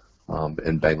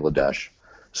in Bangladesh.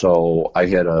 So I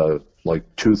had a like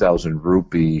 2,000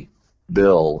 rupee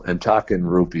bill, and taka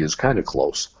and rupee is kind of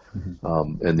close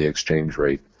in the exchange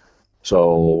rate.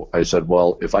 So I said,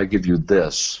 well, if I give you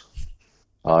this,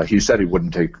 he said he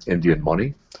wouldn't take Indian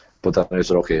money, but then I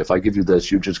said, okay, if I give you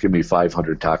this, you just give me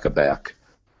 500 taka back.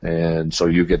 And so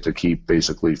you get to keep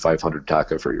basically 500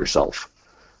 taka for yourself,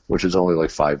 which is only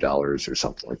like $5 or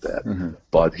something like that. Mm-hmm.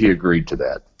 But he agreed to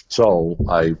that. So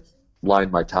I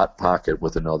lined my top pocket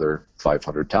with another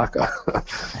 500 taka.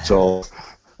 So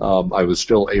I was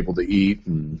still able to eat.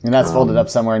 And that's folded up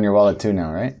somewhere in your wallet too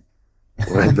now, right?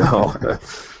 No.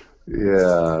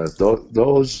 Yeah,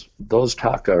 those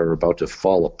taka are about to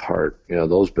fall apart.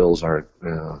 Those bills aren't.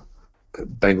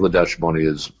 Bangladesh money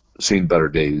has seen better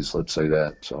days. Let's say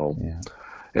that. So, yeah.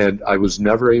 And I was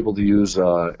never able to use an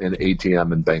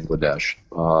ATM in Bangladesh.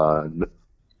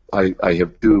 I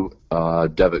have two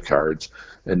debit cards,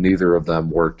 and neither of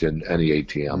them worked in any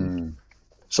ATM.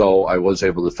 So I was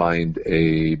able to find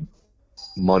a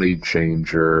money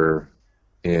changer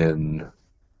in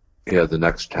the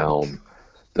next town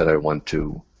that I went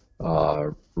to,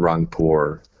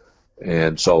 Rangpur.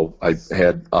 And so I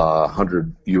had a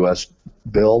 100 US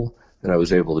bill, and I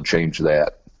was able to change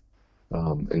that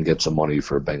and get some money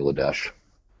for Bangladesh.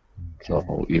 Okay.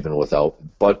 So even without,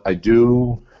 but I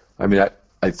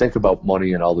think about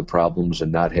money and all the problems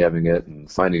and not having it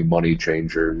and finding money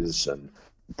changers.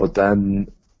 But then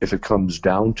if it comes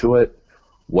down to it,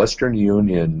 Western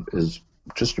Union is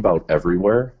just about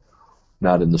everywhere.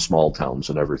 Not in the small towns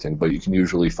and everything, but you can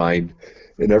usually find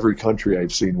in every country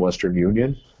I've seen Western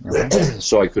Union. Okay.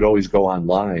 So I could always go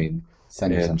online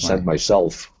and send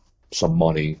myself some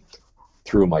money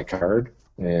through my card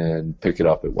and pick it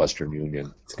up at Western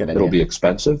Union. It'll be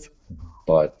expensive,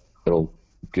 but it'll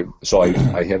give. So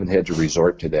I haven't had to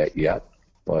resort to that yet,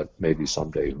 but maybe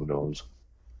someday, who knows?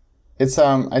 It's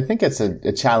I think it's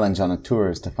a challenge on a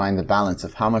tour is to find the balance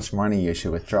of how much money you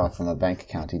should withdraw from a bank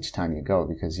account each time you go,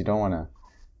 because you don't want to.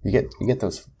 You get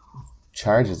those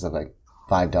charges of like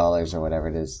 $5 or whatever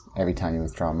it is every time you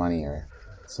withdraw money, or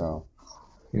so.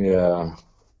 Yeah.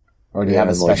 Or do you have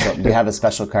a special? Do you have a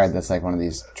special card that's like one of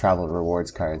these travel rewards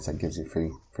cards that gives you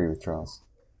free withdrawals?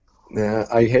 Yeah,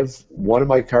 I have one of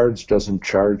my cards doesn't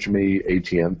charge me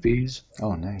ATM fees.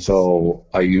 Oh, nice. So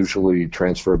I usually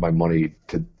transfer my money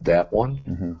to that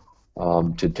one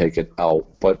to take it out.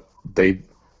 But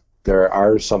there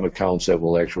are some accounts that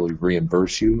will actually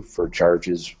reimburse you for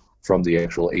charges from the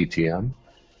actual ATM.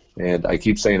 And I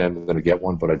keep saying I'm going to get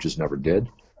one, but I just never did.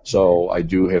 So I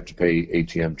do have to pay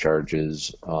ATM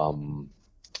charges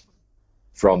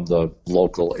from the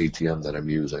local ATM that I'm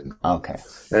using. Okay.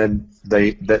 And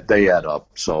they add up.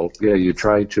 So yeah, you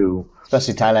try to.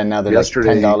 Especially Thailand now, they're like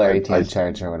 $10 ATM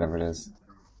charge or whatever it is.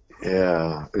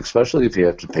 Yeah, especially if you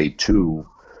have to pay two.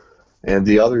 And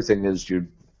the other thing is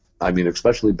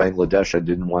especially Bangladesh, I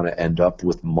didn't want to end up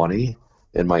with money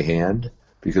in my hand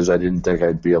because I didn't think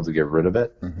I'd be able to get rid of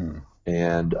it. Mm-hmm.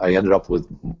 And I ended up with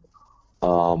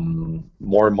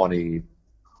more money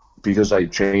because I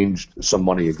changed some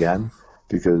money again,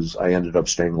 because I ended up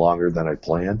staying longer than I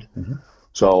planned. Mm-hmm.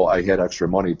 So I had extra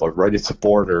money, but right at the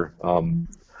border,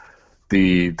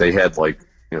 they had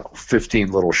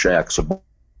 15 little shacks of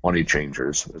money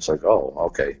changers. It's like, oh,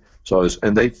 okay. So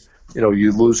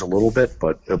you lose a little bit,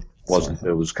 but it wasn't.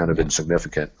 It was kind of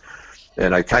insignificant.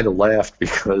 And I kind of laughed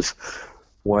because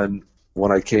when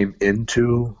I came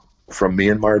from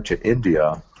Myanmar to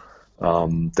India,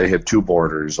 they have two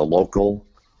borders, a local,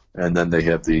 and then they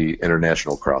have the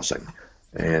international crossing.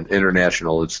 And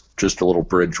international, it's just a little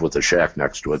bridge with a shack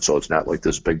next to it, so it's not like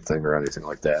this big thing or anything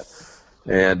like that.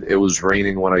 And it was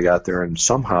raining when I got there, and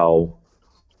somehow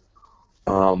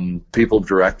people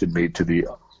directed me to the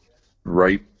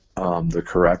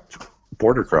correct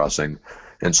border crossing,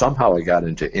 and somehow I got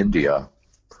into India.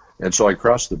 And so I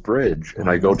crossed the bridge, and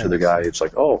I go to the guy. It's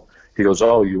like, oh, he goes,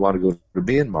 oh, you want to go to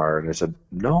Myanmar? And I said,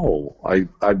 no,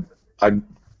 I'm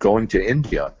going to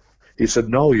India. He said,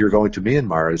 no, you're going to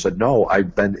Myanmar. I said, no,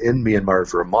 I've been in Myanmar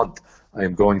for a month. I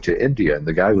am going to India. And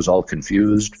the guy was all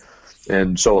confused.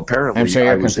 And so apparently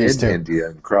I was in India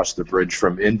and crossed the bridge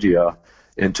from India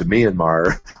into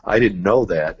Myanmar. I didn't know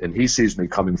that. And he sees me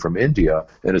coming from India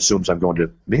and assumes I'm going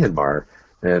to Myanmar.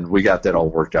 And we got that all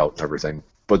worked out and everything.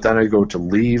 But then I go to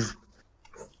leave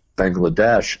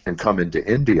Bangladesh and come into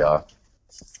India.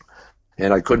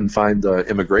 and I couldn't find the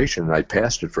immigration, and I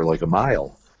passed it for like a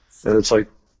mile. And it's like,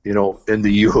 you know, in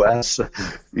the U.S.,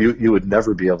 you would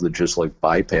never be able to just like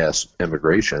bypass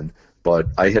immigration, but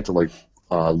I had to like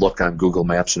look on Google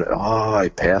Maps and I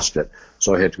passed it,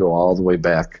 so I had to go all the way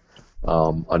back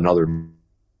another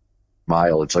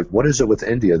mile. It's like, what is it with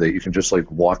India that you can just like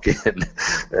walk in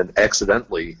and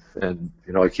accidentally, and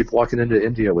you know, I keep walking into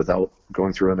India without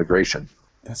going through immigration.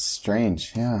 That's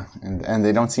strange, yeah. And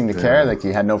they don't seem to care. Like,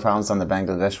 you had no problems on the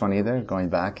Bangladesh one either, going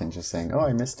back and just saying, oh,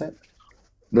 I missed it?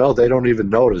 No, they don't even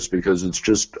notice because it's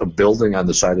just a building on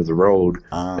the side of the road,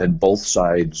 and both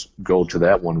sides go to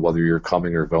that one, whether you're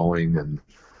coming or going.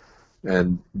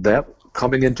 And that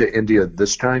coming into India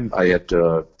this time, they had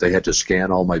to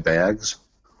scan all my bags.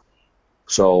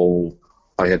 So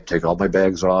I had to take all my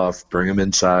bags off, bring them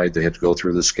inside. They had to go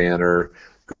through the scanner,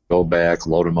 go back,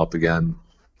 load them up again.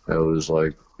 It was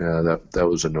like, yeah, that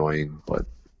was annoying. But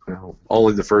you know,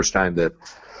 only the first time that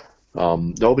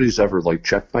nobody's ever like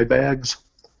checked my bags,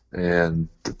 and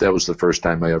that was the first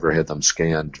time I ever had them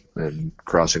scanned and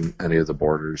crossing any of the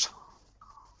borders.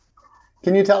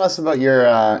 Can you tell us about your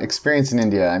experience in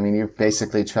India? I mean, you've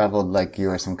basically traveled like you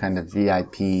were some kind of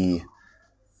VIP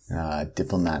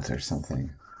diplomat or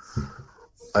something.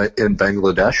 In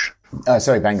Bangladesh?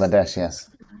 Sorry, Bangladesh, yes.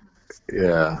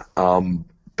 Yeah.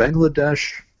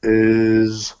 Bangladesh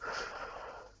is...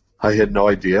 I had no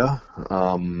idea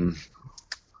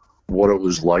what it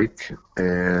was like,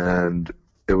 and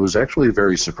it was actually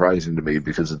very surprising to me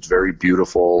because it's very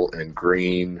beautiful and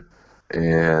green,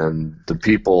 and the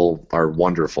people are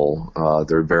wonderful.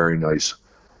 They're very nice.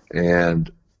 And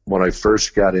when I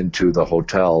first got into the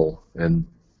hotel, and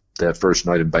that first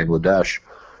night in Bangladesh,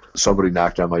 somebody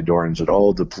knocked on my door and said,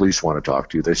 oh, the police want to talk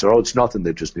to you. They said, oh, it's nothing.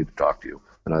 They just need to talk to you.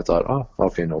 And I thought, oh,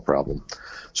 okay, no problem.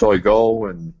 So I go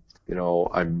and, you know,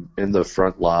 I'm in the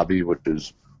front lobby, which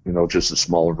is, you know, just a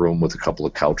small room with a couple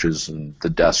of couches and the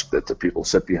desk that the people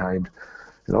sit behind.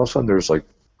 And all of a sudden there's like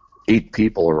 8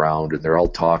 people around, and they're all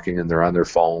talking and they're on their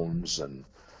phones. And,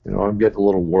 you know, I'm getting a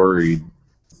little worried.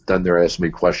 Then they're asking me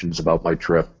questions about my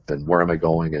trip and where am I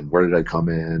going and where did I come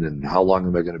in and how long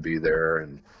am I going to be there.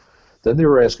 And then they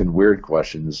were asking weird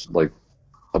questions like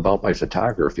about my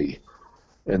photography.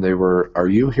 And they were, are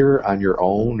you here on your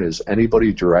own? Is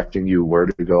anybody directing you where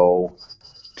to go?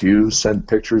 Do you send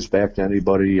pictures back to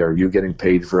anybody? Are you getting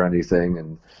paid for anything?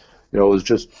 And, you know, it was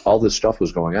just all this stuff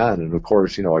was going on. And, of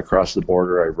course, you know, I crossed the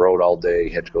border. I rode all day,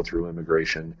 had to go through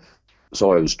immigration.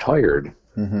 So I was tired.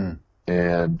 Mm-hmm.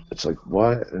 And it's like,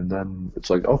 what? And then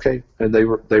it's like, okay. And they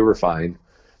were fine.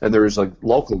 And there was a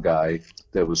local guy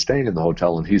that was staying in the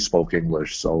hotel, and he spoke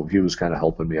English. So he was kind of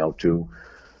helping me out, too.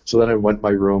 So then I went to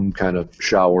my room, kind of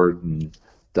showered, and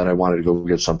then I wanted to go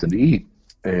get something to eat.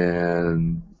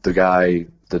 And the guy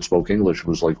that spoke English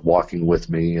was like walking with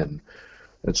me, and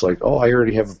it's like, oh, I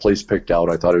already have a place picked out.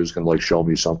 I thought he was going to like show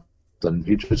me something.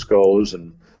 He just goes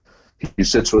and he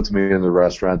sits with me in the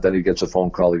restaurant. Then he gets a phone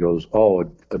call. He goes, oh,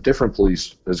 a different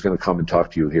police is going to come and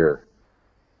talk to you here.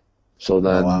 So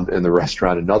then in the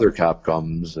restaurant, another cop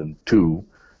comes, and 2,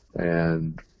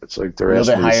 and it's like they're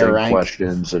asking me the same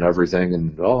questions and everything,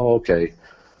 and oh, okay.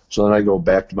 So then I go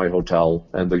back to my hotel,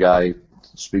 and the guy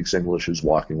speaks English, is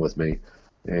walking with me,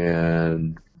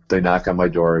 and they knock on my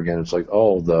door again. It's like,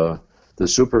 oh, the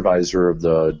supervisor of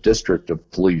the district of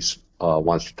police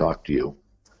wants to talk to you.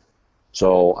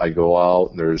 So I go out,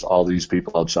 and there's all these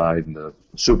people outside, and the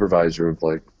supervisor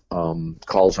like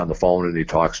calls on the phone, and he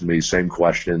talks to me, same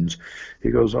questions. He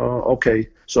goes, oh, okay,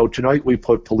 so tonight we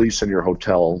put police in your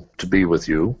hotel to be with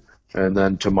you, and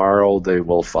then tomorrow they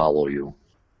will follow you.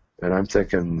 And I'm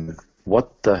thinking,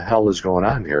 what the hell is going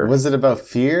on here? Was it about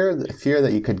fear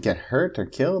that you could get hurt or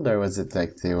killed, or was it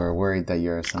like they were worried that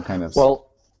you're some kind of... Well,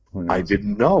 I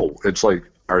didn't know. It's like,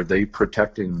 are they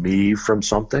protecting me from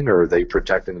something, or are they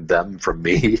protecting them from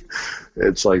me?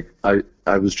 It's like,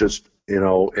 I was just, you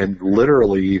know, and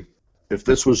literally, if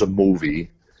this was a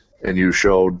movie and you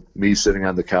showed me sitting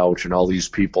on the couch and all these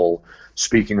people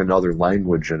speaking another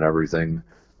language and everything,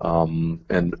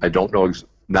 and I don't know,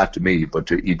 not to me, but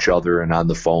to each other and on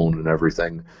the phone and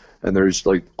everything, and there's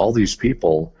like all these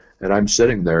people, and I'm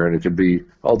sitting there, and it could be,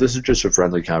 oh, this is just a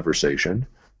friendly conversation,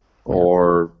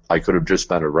 or I could have just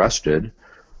been arrested,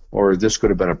 or this could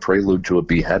have been a prelude to a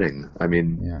beheading. I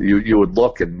mean, you would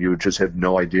look and you would just have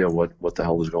no idea what the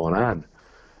hell was going on.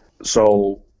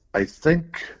 So I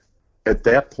think at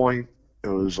that point it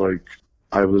was like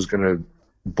I was going to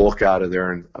book out of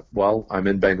there, and, well, I'm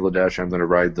in Bangladesh. I'm going to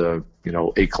ride the,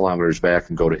 8 kilometers back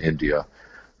and go to India.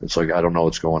 It's like, I don't know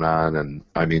what's going on. And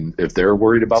I mean, if they're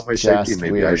worried about my safety,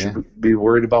 maybe I should be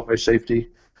worried about my safety.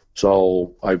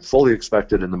 So I fully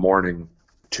expected in the morning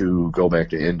to go back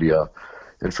to India.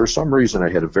 And for some reason, I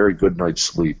had a very good night's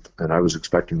sleep, and I was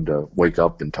expecting to wake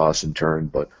up and toss and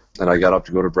turn. And I got up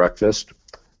to go to breakfast,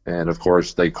 and of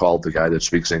course, they called the guy that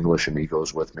speaks English, and he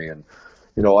goes with me. And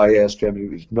I asked him, he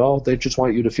was, no, they just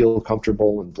want you to feel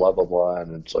comfortable and blah, blah, blah.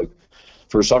 And it's like,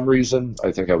 for some reason,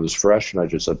 I think I was fresh, and I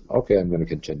just said, okay, I'm going to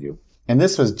continue. And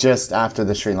this was just after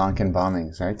the Sri Lankan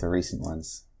bombings, right? The recent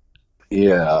ones.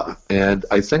 Yeah, and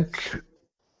I think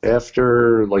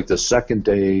after like the second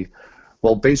day,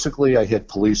 well, basically I had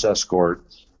police escort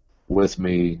with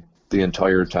me the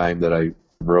entire time that I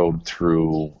rode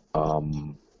through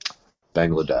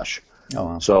Bangladesh. Oh,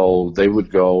 wow. So they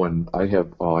would go, and I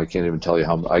can't even tell you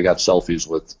how, I got selfies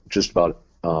with just about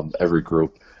every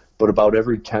group, but about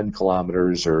every 10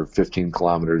 kilometers or 15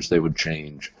 kilometers, they would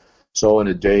change. So in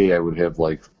a day, I would have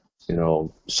like,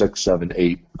 6, 7,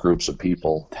 8 groups of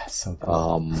people. That's so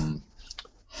cool.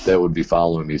 That would be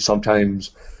following me.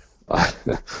 Sometimes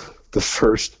the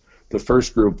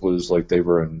first group was like they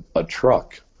were in a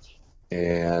truck,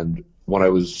 and when I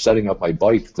was setting up my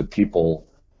bike, the people,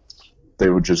 they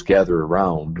would just gather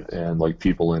around, and like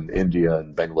people in India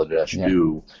and Bangladesh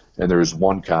do. And there was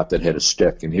one cop that had a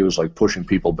stick, and he was like pushing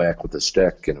people back with a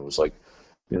stick, and it was like,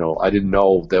 I didn't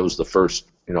know that was the first.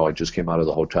 I just came out of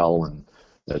the hotel, and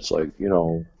it's like,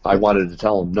 I wanted to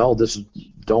tell him, no,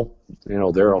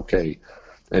 they're okay.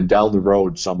 And down the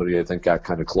road, somebody, I think, got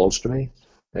kind of close to me.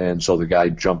 And so the guy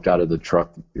jumped out of the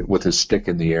truck with his stick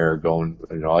in the air going,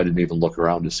 I didn't even look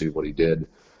around to see what he did.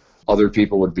 Other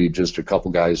people would be just a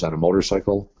couple guys on a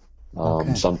motorcycle.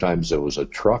 Okay. Sometimes it was a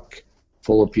truck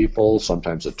full of people,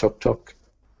 sometimes a tuk-tuk.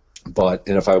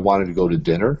 And if I wanted to go to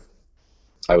dinner,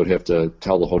 I would have to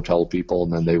tell the hotel people,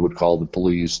 and then they would call the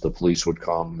police. The police would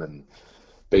come, and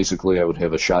basically I would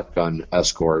have a shotgun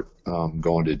escort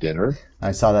going to dinner.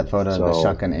 I saw that photo of the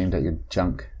shotgun aimed at your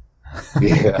junk.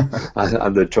 Yeah,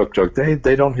 on the tuk-tuk.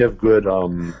 They don't have good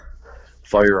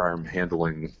firearm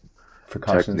handling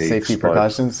techniques. Safety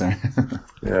precautions?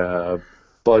 Yeah,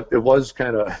 but it was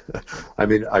kind of,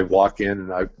 I walk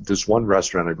in, and this one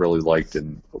restaurant I really liked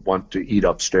and want to eat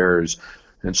upstairs.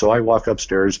 And so I walk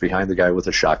upstairs behind the guy with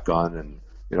a shotgun, and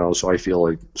so I feel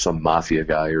like some mafia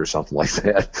guy or something like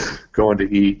that going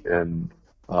to eat. And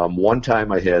one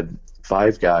time I had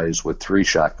 5 guys with 3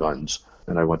 shotguns,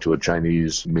 and I went to a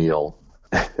Chinese meal.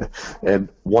 And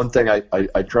one thing, I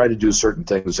try to do certain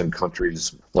things in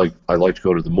countries, like I like to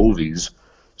go to the movies,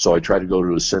 so I try to go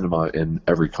to a cinema in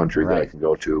every country that I can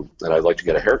go to, and I like to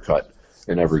get a haircut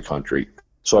in every country.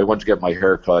 So I went to get my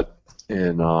haircut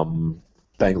in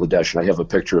Bangladesh, and I have a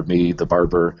picture of me, the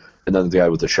barber, and then the guy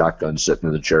with the shotgun sitting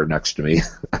in the chair next to me.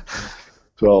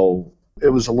 So it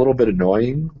was a little bit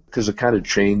annoying because it kind of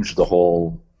changed the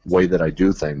whole way that I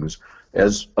do things.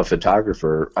 As a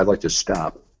photographer, I like to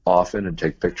stop often and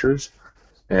take pictures,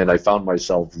 and I found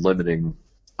myself limiting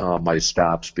my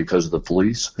stops because of the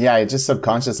police. Yeah, I just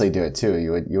subconsciously do it too.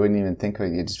 You wouldn't even think of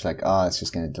it. You'd just be like, oh, it's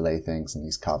just going to delay things, and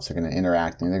these cops are going to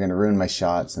interact, and they're going to ruin my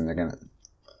shots, and they're going to...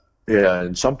 Yeah,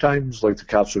 and sometimes like the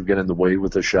cops would get in the way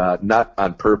with the shot, not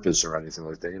on purpose or anything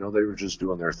like that. They were just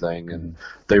doing their thing, and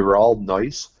they were all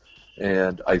nice.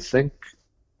 And I think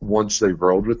once they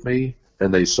rode with me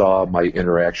and they saw my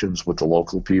interactions with the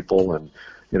local people, and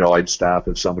I'd stop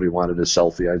if somebody wanted a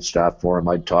selfie, I'd stop for them,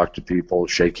 I'd talk to people,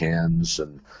 shake hands,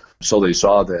 and so they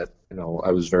saw that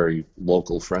I was very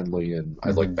local friendly, and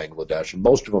I liked Bangladesh, and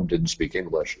most of them didn't speak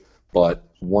English. But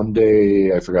one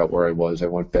day, I forgot where I was. I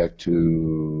went back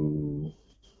to,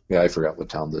 I forgot what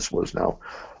town this was now.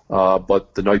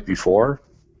 But the night before,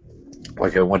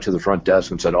 like I went to the front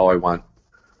desk and said, I want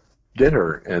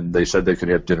dinner. And they said they could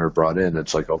have dinner brought in.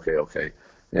 It's like, okay.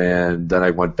 And then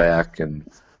I went back, and,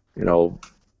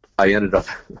 I ended up,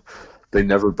 they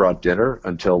never brought dinner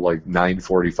until like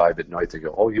 9:45 at night. They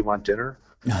go, oh, you want dinner?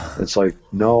 It's like,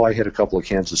 no, I had a couple of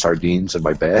cans of sardines in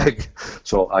my bag,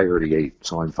 so I already ate,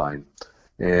 so I'm fine.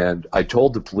 And I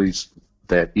told the police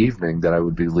that evening that I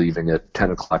would be leaving at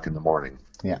 10 o'clock in the morning.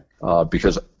 Yeah.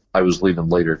 Because I was leaving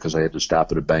later because I had to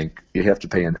stop at a bank. You have to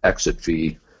pay an exit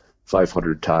fee,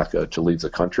 500 taka, to leave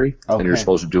the country, and you're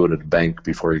supposed to do it at a bank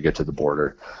before you get to the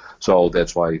border. So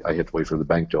that's why I had to wait for the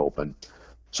bank to open.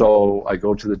 So I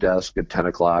go to the desk at 10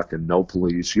 o'clock, and no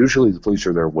police. Usually the police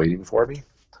are there waiting for me.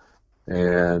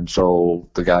 And so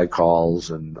the guy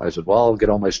calls, and I said, well, I'll get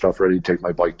all my stuff ready, take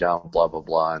my bike down, blah, blah,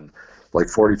 blah. And like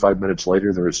 45 minutes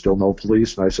later, there was still no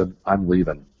police. And I said, I'm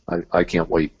leaving. I can't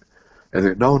wait. And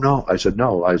they, no. I said,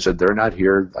 no. I said, they're not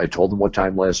here. I told them what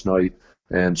time last night.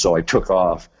 And so I took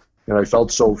off. And I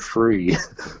felt so free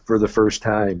for the first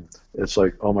time. It's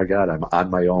like, oh, my God, I'm on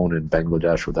my own in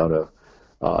Bangladesh without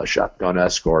shotgun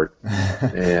escort.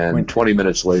 And 20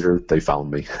 minutes later, they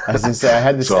found me. I was gonna say, I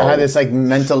had this like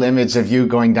mental image of you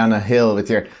going down a hill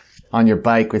on your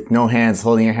bike with no hands,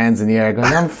 holding your hands in the air,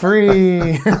 going, "I'm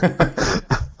free."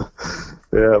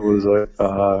 Yeah, it was like,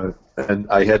 and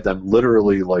I had them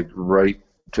literally like right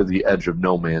to the edge of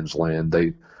no man's land.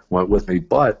 They went with me,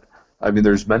 but I mean,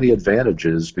 there's many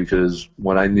advantages because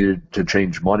when I needed to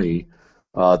change money,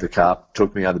 the cop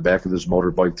took me on the back of his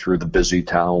motorbike through the busy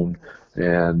town,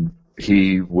 and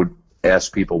he would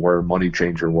ask people where a money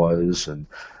changer was, and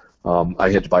I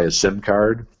had to buy a SIM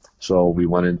card, so we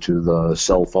went into the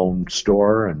cell phone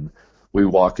store, and we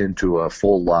walk into a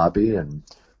full lobby and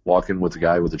walk in with the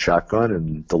guy with the shotgun,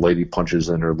 and the lady punches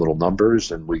in her little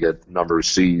numbers, and we get number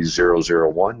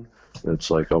C001. And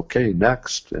it's like, okay,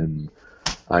 next, and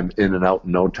I'm in and out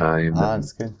in no time. Oh,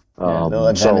 that's good. Yeah, little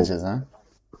advantages, huh?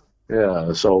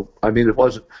 Yeah, so I mean, it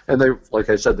wasn't, and they, like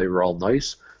I said, they were all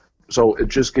nice. So it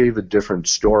just gave a different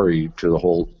story to the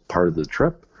whole part of the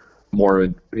trip, more,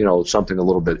 something a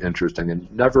little bit interesting.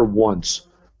 And never once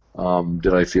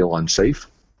did I feel unsafe.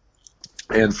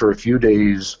 And for a few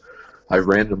days, I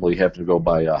randomly happened to go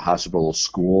by a hospital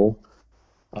school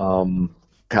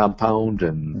compound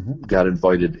and got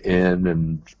invited in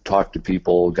and talked to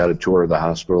people, got a tour of the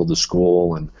hospital, the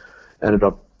school, and ended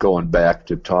up going back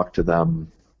to talk to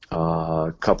them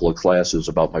a couple of classes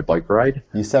about my bike ride.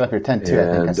 You set up your tent too,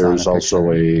 and I think. There was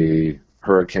also a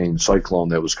hurricane cyclone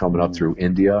that was coming up through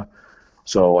India.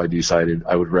 So I decided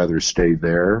I would rather stay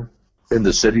there. In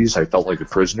the cities, I felt like a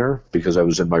prisoner because I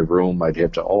was in my room. I'd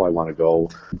have to, I want to go.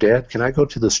 Dad, can I go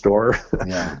to the store?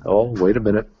 Yeah. Oh, wait a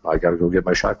minute. I got to go get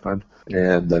my shotgun.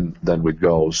 And then we'd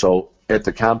go. So at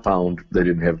the compound, they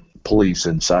didn't have police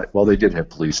inside. Well, they did have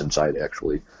police inside,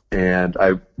 actually. And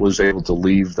I was able to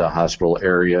leave the hospital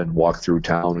area and walk through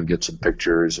town and get some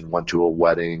pictures and went to a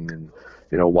wedding and,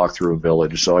 walk through a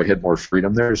village. So I had more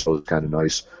freedom there, so it was kind of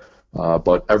nice.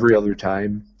 But every other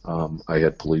time, I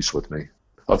had police with me.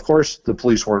 Of course, the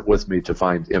police weren't with me to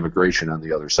find immigration on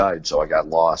the other side, so I got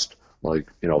lost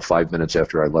 5 minutes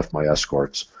after I left my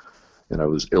escorts, and I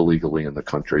was illegally in the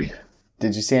country.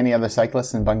 Did you see any other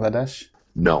cyclists in Bangladesh?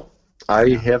 No. I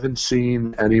haven't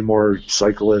seen any more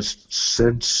cyclists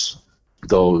since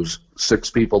those 6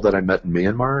 people that I met in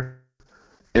Myanmar.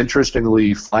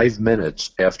 Interestingly, 5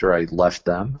 minutes after I left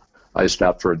them, I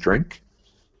stopped for a drink,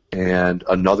 and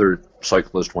another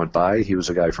cyclist went by. He was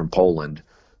a guy from Poland.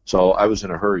 So I was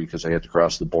in a hurry because I had to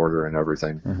cross the border and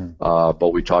everything.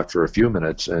 But we talked for a few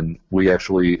minutes, and we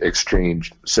actually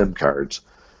exchanged SIM cards.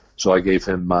 So I gave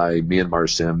him my Myanmar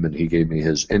SIM, and he gave me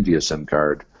his India SIM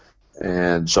card.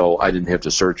 And so I didn't have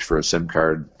to search for a SIM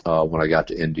card when I got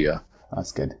to India.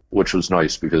 That's good. Which was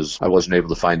nice because I wasn't able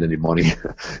to find any money.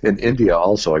 In India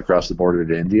also, I crossed the border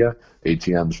to India,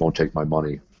 ATMs won't take my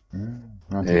money.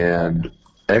 And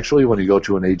actually, when you go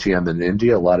to an ATM in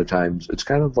India, a lot of times it's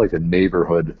kind of like a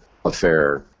neighborhood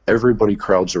affair. Everybody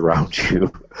crowds around you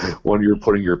when you're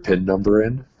putting your PIN number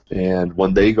in. And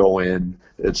when they go in,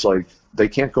 it's like they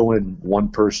can't go in one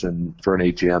person for an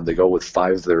ATM. They go with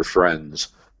 5 of their friends,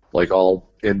 like all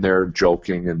in there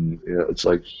joking. And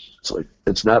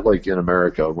it's not like in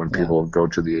America when people go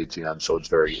to the ATM. So it's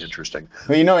very interesting.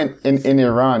 Well, in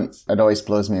Iran, it always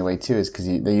blows me away too, is because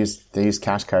they use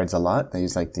cash cards a lot. They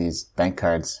use like these bank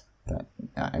cards that,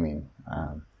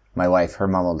 my wife, her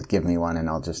mom will give me one and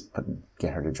I'll just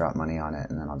get her to drop money on it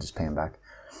and then I'll just pay them back.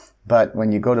 But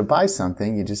when you go to buy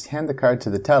something, you just hand the card to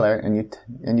the teller and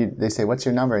they say, "What's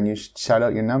your number?" And you shout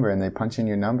out your number and they punch in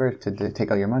your number to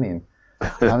take out your money.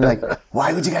 And I'm like,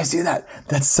 why would you guys do that?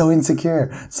 That's so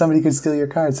insecure. Somebody could steal your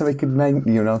card. Somebody could,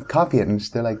 copy it. And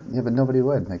they're like, yeah, but nobody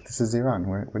would. Like, this is Iran.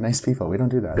 We're nice people. We don't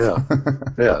do that.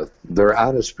 Yeah. They're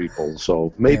honest people.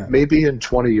 So maybe in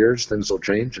 20 years things will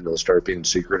change and they'll start being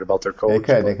secret about their codes.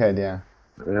 They could, yeah.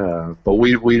 Yeah, but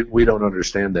we don't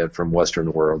understand that from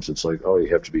Western worlds. It's like, you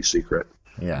have to be secret.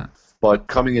 Yeah. But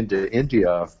coming into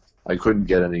India, I couldn't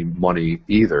get any money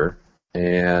either,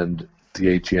 and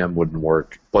the ATM wouldn't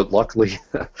work. But luckily,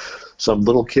 some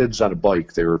little kids on a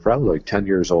bike, they were probably like 10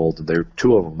 years old, and there were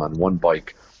 2 of them on one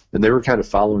bike, and they were kind of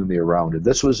following me around. And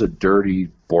this was a dirty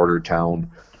border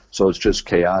town, so it's just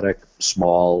chaotic,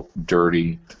 small,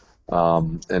 dirty,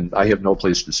 and I have no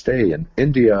place to stay. In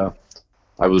India,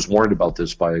 I was warned about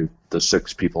this by the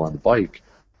 6 people on the bike,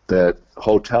 that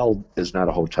hotel is not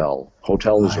a hotel.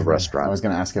 Hotel is a restaurant. I was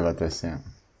going to ask you about this, yeah.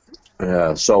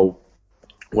 Yeah, so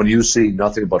when you see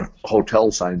nothing but hotel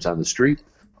signs on the street,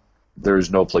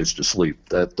 there's no place to sleep.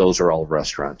 Those are all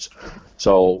restaurants.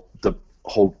 So the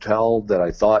hotel that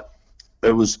I thought,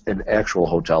 it was an actual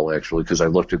hotel actually, because I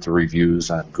looked at the reviews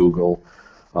on Google,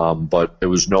 but it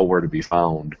was nowhere to be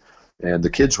found. and the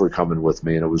kids were coming with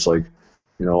me, and it was like,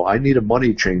 I need a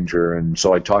money changer. And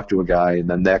so I talked to a guy, and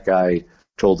then that guy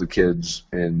told the kids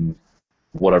in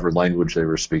whatever language they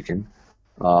were speaking.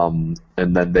 And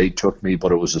then they took me,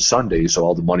 but it was a Sunday, so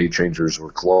all the money changers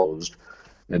were closed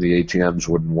and the ATMs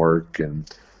wouldn't work. And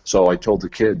so I told the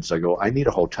kids, I go, I need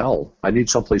a hotel. I need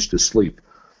someplace to sleep.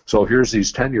 So here's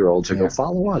these 10-year-olds. I go,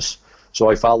 follow us.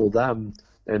 So I followed them,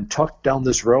 and tucked down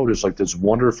this road is like this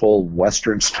wonderful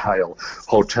Western-style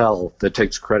hotel that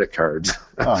takes credit cards.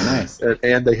 Oh, nice.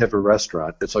 And they have a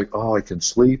restaurant. It's like, I can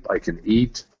sleep, I can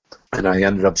eat. And I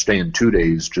ended up staying 2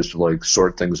 days just to like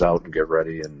sort things out and get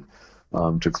ready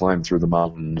and to climb through the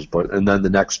mountains. And then the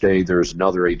next day there's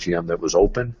another ATM that was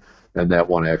open, and that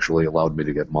one actually allowed me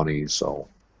to get money. So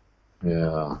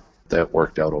yeah, that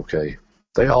worked out okay.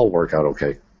 They all work out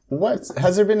okay.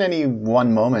 Has there been any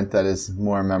one moment that is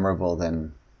more memorable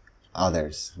than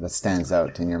others that stands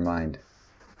out in your mind?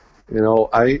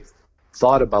 I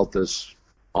thought about this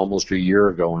almost a year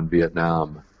ago in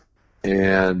Vietnam,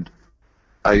 and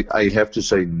I have to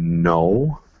say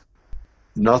no.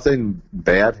 Nothing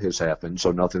bad has happened,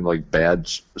 so nothing like bad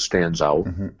stands out.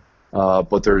 Mm-hmm.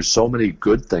 But there's so many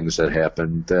good things that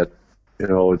happened that,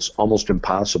 it's almost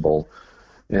impossible.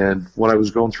 And when I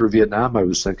was going through Vietnam, I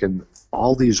was thinking,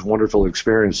 all these wonderful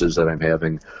experiences that I'm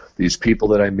having, these people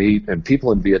that I meet, and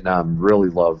people in Vietnam really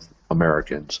love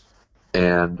Americans.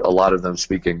 And a lot of them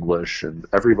speak English, and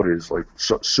everybody's like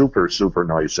super, super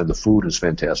nice, and the food is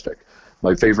fantastic.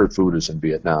 My favorite food is in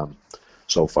Vietnam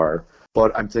so far.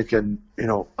 But I'm thinking,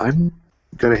 I'm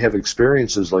going to have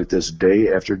experiences like this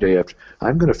day after day after.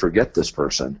 I'm going to forget this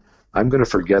person. I'm going to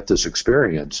forget this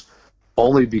experience,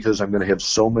 only because I'm going to have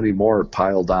so many more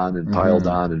piled on and piled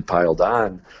on and piled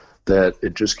on that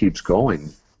it just keeps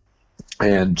going.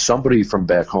 And somebody from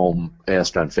back home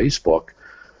asked on Facebook,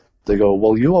 they go,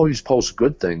 well, you always post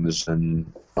good things,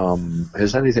 and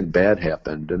has anything bad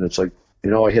happened? And it's like,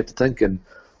 I had to think, and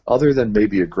other than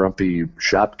maybe a grumpy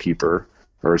shopkeeper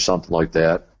or something like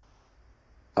that,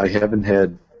 I haven't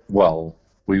had, well,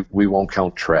 we won't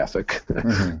count traffic.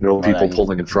 No people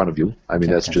pulling in front of you. I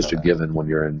mean, that's just a given when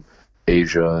you're in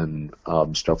Asia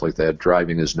and stuff like that.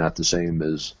 Driving is not the same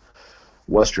as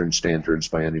Western standards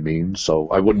by any means, so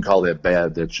I wouldn't call that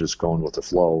bad. That's just going with the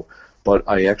flow. But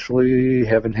I actually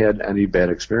haven't had any bad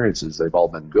experiences. They've all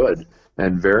been good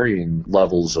and varying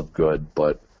levels of good.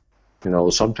 But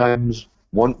sometimes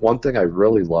one thing I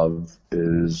really love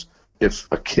is if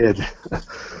a kid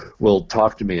will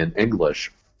talk to me in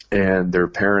English and their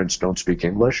parents don't speak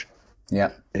English.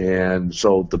 Yeah. And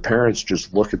so the parents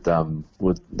just look at them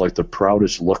with like the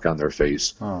proudest look on their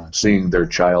face, seeing their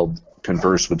child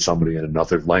converse with somebody in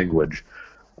another language.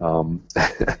 You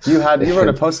wrote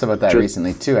a post about that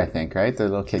recently too, I think, right? The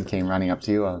little kid came running up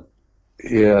to you.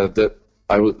 Yeah, that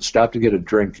I stopped to get a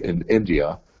drink in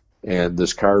India, and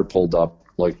this car pulled up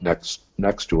like next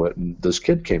to it, and this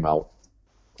kid came out,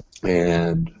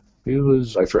 and he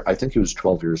was I think he was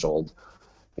 12 years old,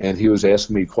 and he was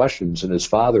asking me questions, and his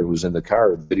father was in the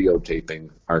car videotaping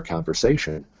our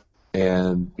conversation.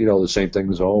 And the same thing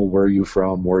as, where are you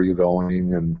from, where are you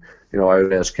going? And I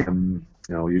would ask him,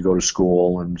 you go to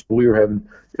school, and we were having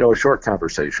a short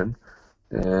conversation.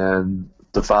 And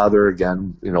the father,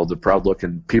 again, the proud look,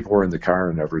 and people were in the car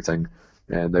and everything,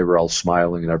 and they were all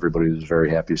smiling, and everybody was very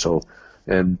happy. So,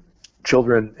 and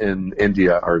children in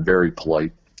India are very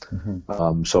polite.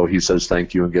 So he says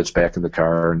thank you and gets back in the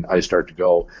car, and I start to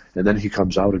go, and then he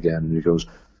comes out again and he goes,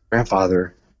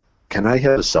 "Grandfather, can I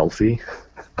have a selfie?"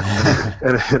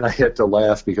 and I had to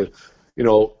laugh because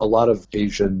a lot of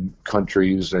Asian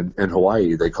countries and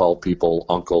Hawaii, they call people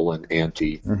uncle and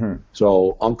auntie.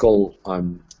 So uncle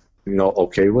I'm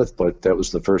okay with, but that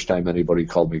was the first time anybody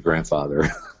called me grandfather.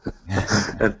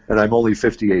 and I'm only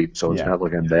 58, so it's not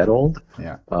like I'm that old.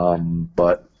 Yeah.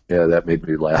 But yeah, that made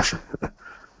me laugh.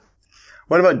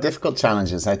 What about difficult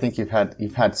challenges? I think you've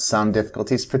had some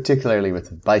difficulties, particularly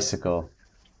with bicycle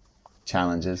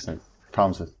challenges and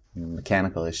problems with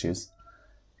mechanical issues.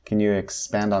 Can you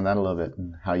expand on that a little bit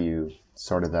and how you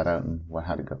sorted that out and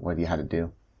what you had to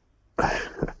do?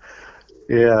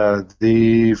 Yeah,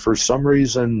 for some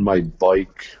reason my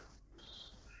bike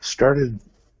started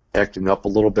acting up a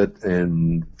little bit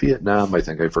in Vietnam. I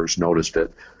think I first noticed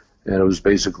it. And it was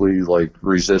basically like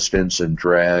resistance and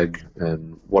drag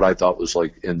and what I thought was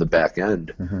like in the back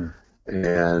end.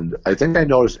 And I think I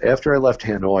noticed after I left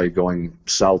Hanoi going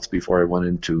south before I went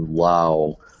into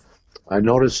Laos, I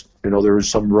noticed, there was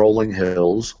some rolling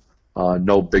hills,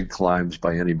 no big climbs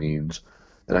by any means.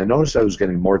 And I noticed I was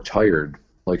getting more tired,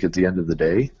 like at the end of the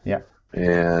day. Yeah.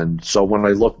 And so when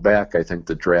I look back, I think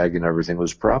the drag and everything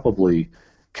was probably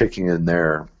kicking in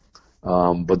there.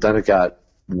 But then it got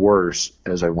worse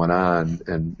as I went on.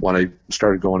 And when I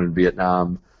started going in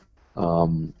Vietnam,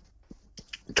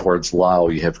 towards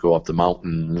Laos, you have to go up the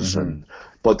mountains,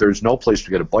 but there's no place to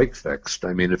get a bike fixed.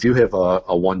 I mean, if you have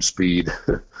a one-speed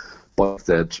bike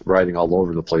that's riding all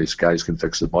over the place, guys can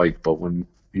fix the bike. But when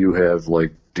you have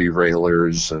like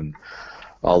derailleurs and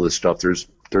all this stuff,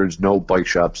 there's no bike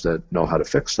shops that know how to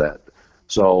fix that.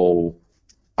 So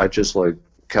I just like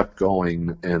kept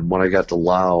going, and when I got to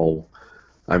Laos,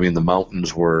 I mean, the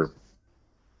mountains were,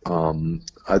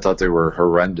 I thought they were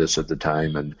horrendous at the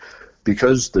time, and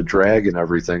because the drag and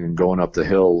everything and going up the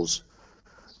hills,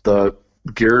 the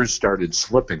gears started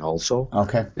slipping also.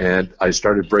 Okay. And I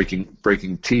started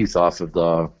breaking teeth off of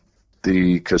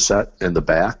the cassette in the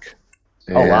back.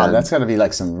 Oh, wow. That's got to be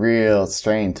like some real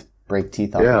strain to break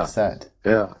teeth off the cassette.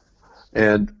 Yeah.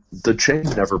 And the chain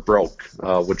never broke,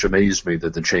 which amazed me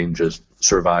that the chain just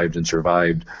survived and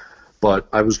survived. But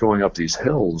I was going up these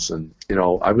hills, and, you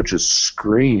know, I would just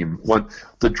scream. When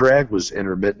the drag was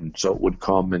intermittent, so it would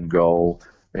come and go,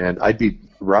 and I'd be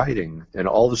riding, and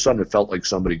all of a sudden it felt like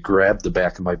somebody grabbed the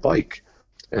back of my bike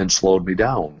and slowed me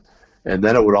down. And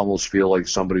then it would almost feel like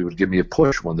somebody would give me a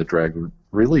push when the drag would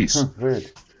release.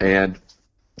 Weird. And,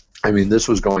 I mean, this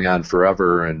was going on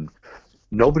forever, and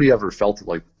nobody ever felt it.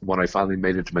 Like when I finally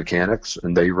made it to mechanics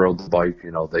and they rode the bike,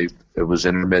 you know, it was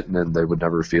intermittent and they would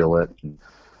never feel it.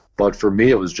 But for me,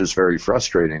 it was just very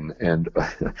frustrating, and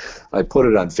I put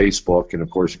it on Facebook, and of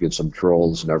course, you get some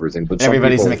trolls and everything. But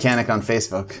everybody's a mechanic on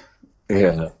Facebook.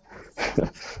 Yeah.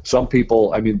 Some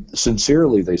people, I mean,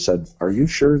 sincerely, they said, "Are you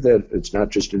sure that it's not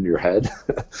just in your head?"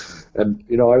 And,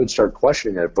 you know, I would start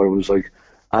questioning it, but it was like,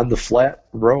 on the flat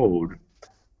road,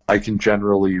 I can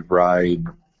generally ride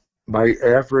my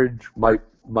average,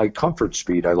 my comfort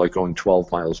speed. I like going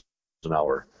 12 miles an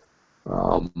hour.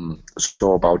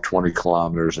 So about 20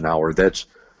 kilometers an hour. That's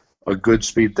a good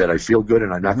speed that I feel good,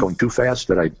 and I'm not going too fast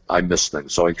that I miss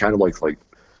things. So I kind of like,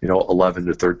 you know, 11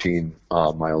 to 13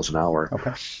 miles an hour.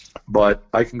 Okay. But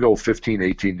I can go 15,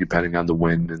 18 depending on the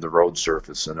wind and the road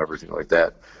surface and everything like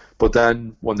that. But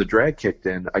then when the drag kicked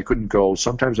in,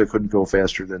 sometimes I couldn't go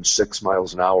faster than 6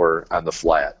 miles an hour on the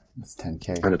flat. That's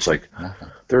 10K. And it's like,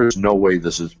 there's no way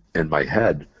this is in my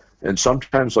head. And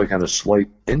sometimes like on a slight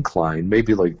incline,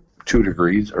 maybe like 2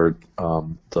 degrees or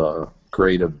the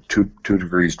grade of two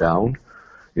degrees down,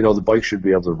 you know, the bike should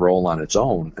be able to roll on its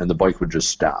own, and the bike would just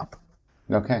stop.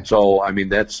 Okay. So, I mean,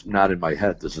 that's not in my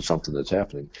head. This is something that's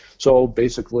happening. So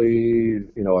basically,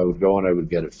 you know, I would go and I would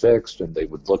get it fixed, and they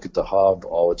would look at the hub.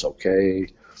 Oh, it's okay.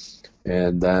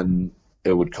 And then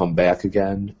it would come back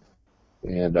again.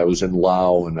 And I was in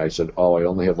Laos, and I said, oh, I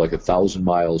only have like 1,000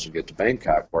 miles to get to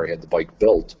Bangkok, where I had the bike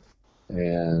built,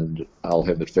 and I'll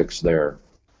have it fixed there.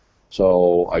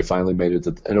 So I finally made it,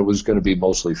 and it was going to be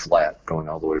mostly flat going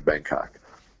all the way to Bangkok.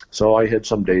 So I had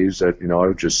some days that, you know, I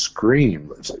would just scream.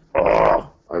 It's like,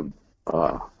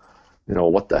 you know,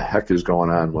 what the heck is going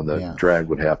on when the drag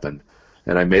would happen?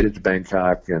 And I made it to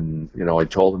Bangkok, and, you know, I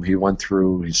told him, he went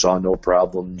through, he saw no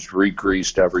problems,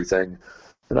 re-greased everything.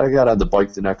 And I got on the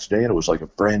bike the next day, and it was like a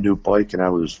brand new bike, and I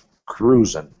was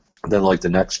cruising. And then like the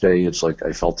next day, it's like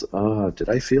I felt, did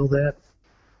I feel that?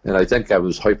 And I think I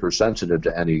was hypersensitive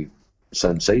to any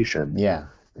sensation. Yeah.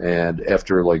 And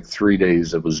after like 3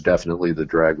 days, it was definitely the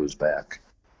drag was back.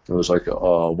 It was like,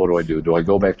 what do I do? Do I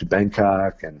go back to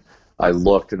Bangkok? And I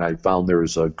looked, and I found there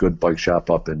was a good bike shop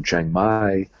up in Chiang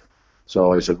Mai.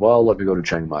 So I said, well, let me go to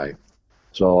Chiang Mai.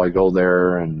 So I go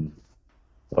there, and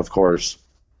of course,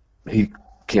 he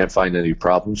can't find any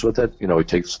problems with it. You know, he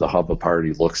takes the hub apart,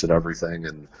 he looks at everything.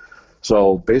 And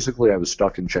so basically I was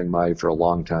stuck in Chiang Mai for a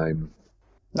long time.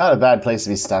 Not a bad place to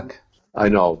be stuck. I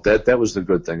know. That was the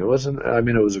good thing. It wasn't, I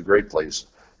mean, it was a great place.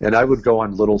 And I would go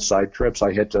on little side trips.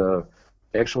 I had to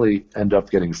actually end up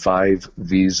getting 5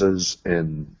 visas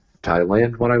in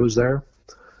Thailand when I was there.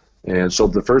 And so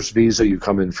the first visa, you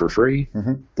come in for free.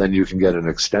 Then you can get an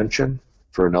extension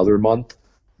for another month.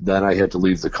 Then I had to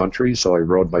leave the country, so I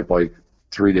rode my bike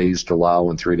 3 days to Laos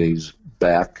and 3 days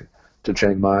back to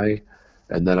Chiang Mai.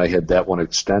 And then I had that one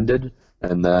extended.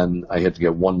 And then I had to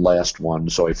get one last one,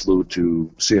 so I flew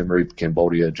to Siem Reap,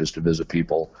 Cambodia, just to visit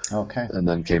people. Okay. And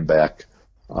then came back.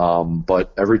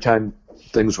 But every time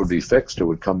things would be fixed, it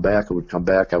would come back, I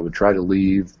would try to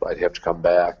leave, I'd have to come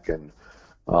back.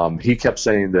 And he kept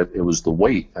saying that it was the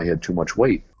weight. I had too much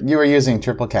weight. You were using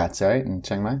Triple Cats, right, in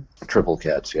Chiang Mai? Triple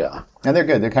Cats, yeah. And they're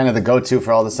good. They're kind of the go-to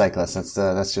for all the cyclists.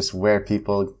 That's just where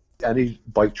people... Any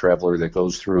bike traveler that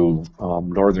goes through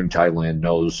northern Thailand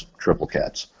knows Triple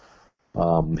Cats.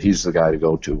 He's the guy to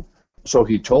go to. So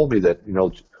he told me that, you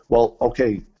know, well,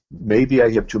 okay, maybe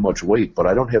I have too much weight, but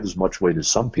I don't have as much weight as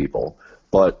some people.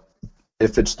 But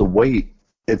if it's the weight,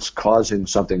 it's causing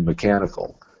something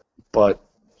mechanical. But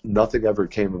nothing ever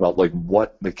came about like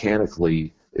what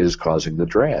mechanically is causing the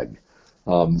drag.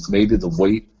 Maybe the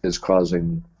weight is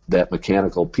causing that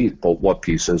mechanical piece, but what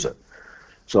piece is it?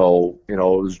 So, it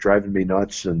was driving me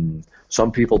nuts, and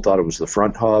some people thought it was the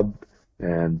front hub,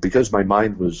 and because my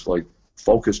mind was like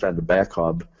focused on the back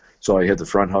hub, so I had the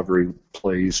front hub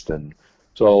replaced, and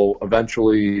so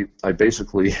eventually I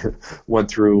basically went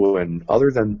through, and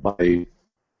other than my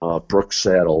Brooks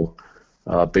saddle,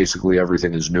 basically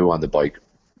everything is new on the bike.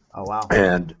 Oh, wow.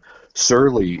 And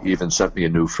Surly even sent me a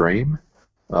new frame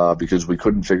because we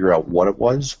couldn't figure out what it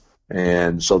was.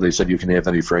 And so they said, you can have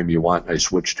any frame you want. I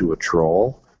switched to a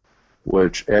Troll,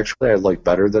 which actually I like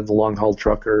better than the long haul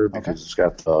trucker because It's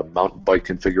got the mountain bike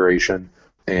configuration.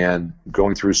 And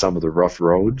going through some of the rough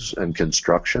roads and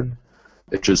construction,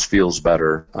 it just feels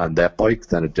better on that bike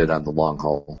than it did on the long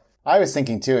haul. I was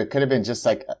thinking too, it could have been just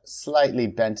like a slightly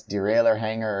bent derailleur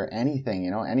hanger or anything,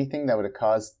 anything that would have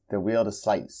caused the wheel to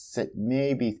sit,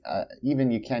 maybe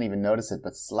even you can't even notice it,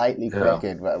 but slightly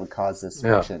crooked would cause this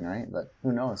friction, right? But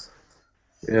who knows?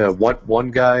 Yeah, one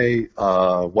guy,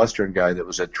 Western guy that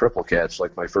was at Triple Cats,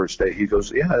 like my first day, he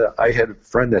goes, yeah, I had a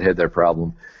friend that had that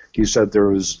problem. He said there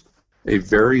was a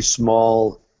very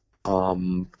small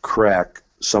crack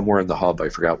somewhere in the hub, I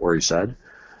forgot where he said,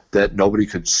 that nobody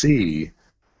could see.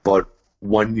 But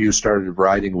when you started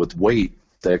riding with weight,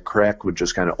 that crack would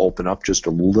just kind of open up just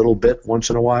a little bit once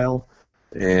in a while.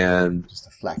 And just a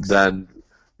flex. Then,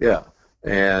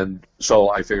 and so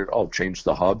I figured, change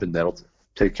the hub and that'll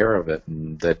take care of it.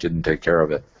 And that didn't take care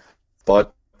of it.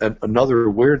 But another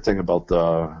weird thing about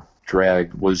the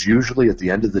drag was usually at the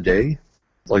end of the day,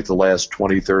 like the last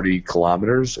 20, 30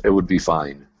 kilometers, it would be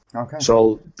fine. Okay.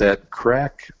 So that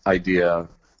crack idea,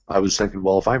 I was thinking,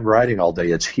 well, if I'm riding all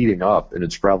day, it's heating up, and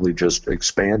it's probably just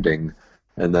expanding,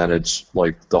 and then it's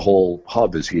like the whole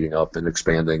hub is heating up and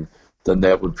expanding, then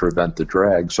that would prevent the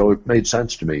drag. So it made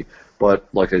sense to me. But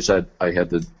like I said, I had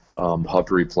the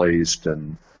hub replaced,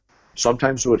 and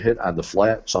sometimes it would hit on the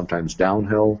flat, sometimes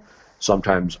downhill,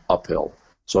 sometimes uphill.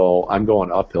 So I'm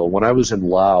going uphill. When I was in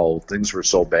Laos, things were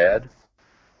so bad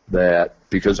that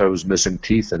because I was missing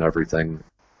teeth and everything,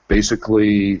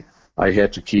 basically I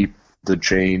had to keep the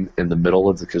chain in the middle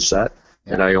of the cassette,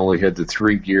 and I only had the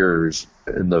 3 gears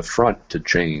in the front to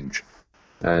change.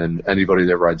 And anybody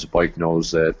that rides a bike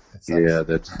knows that,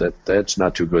 that's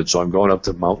not too good. So I'm going up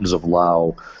the mountains of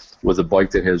Laos with a bike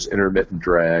that has intermittent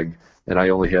drag, and I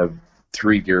only have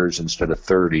 3 gears instead of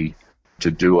 30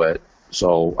 to do it.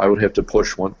 So I would have to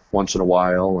push once in a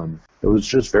while, and it was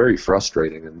just very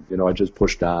frustrating. And, I just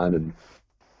pushed on.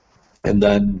 And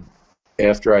then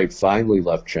after I finally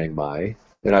left Chiang Mai,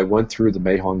 and I went through the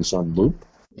Mae Hong Son Loop,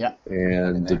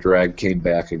 and the drag came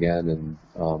back again,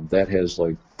 and that has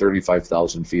like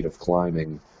 35,000 feet of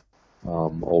climbing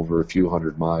over a few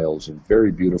hundred miles, and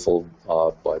very beautiful.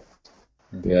 But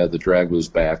the drag was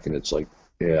back, and it's like,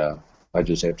 I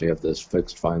just have to have this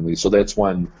fixed finally. So that's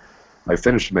when I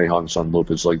finished Mae Hong Son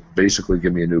Loop. It's like basically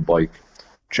give me a new bike,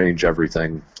 change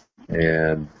everything,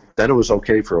 and then it was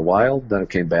okay for a while. Then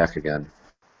it came back again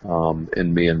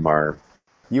in Myanmar.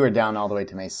 You were down all the way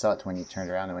to Mae Sot when you turned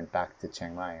around and went back to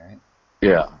Chiang Mai, right?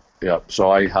 Yeah.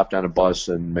 So I hopped on a bus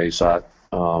in Mae Sot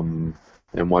and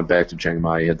went back to Chiang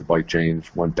Mai, had the bike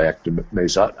changed, went back to Mae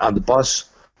Sot on the bus,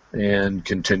 and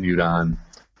continued on.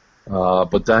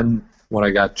 But then when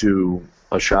I got to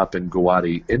a shop in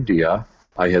Guwahati, India,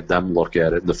 I had them look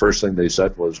at it. And the first thing they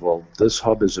said was, well, this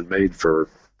hub isn't made for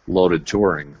loaded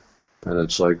touring. And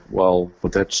it's like, well,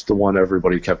 but that's the one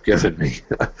everybody kept giving me.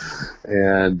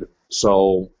 And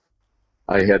so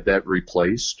I had that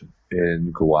replaced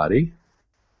in Guwahati,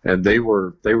 and they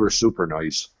were super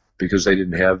nice because they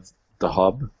didn't have the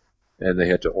hub and they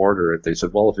had to order it. They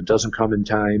said, well, if it doesn't come in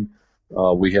time,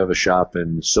 we have a shop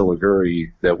in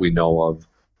Siliguri that we know of,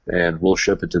 and we'll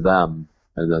ship it to them,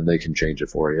 and then they can change it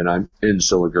for you. And I'm in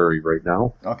Siliguri right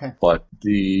now. Okay. But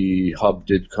the hub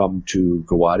did come to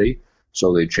Guwahati,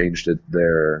 so they changed it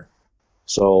there.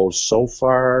 So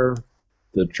far,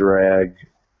 the drag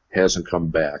hasn't come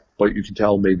back. But you can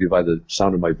tell maybe by the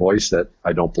sound of my voice that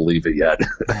I don't believe it yet.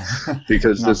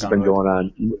 Because this has been going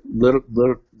on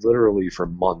literally for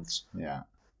months. Yeah.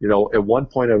 At one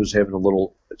point I was having a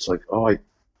little, it's like, I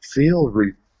feel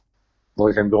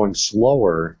like I'm going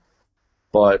slower,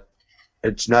 but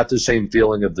it's not the same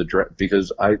feeling of the drag,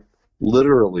 because I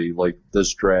literally, like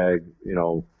this drag,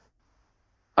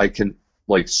 I can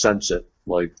like sense it.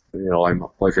 Like, I'm,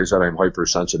 like I said, I'm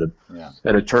hypersensitive. Yeah.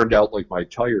 And it turned out like my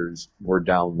tires were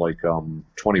down like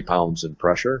 20 pounds in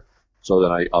pressure. So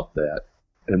then I upped that.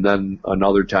 And then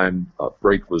another time a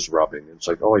brake was rubbing. It's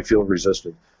like, oh, I feel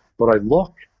resistant. But I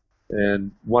look,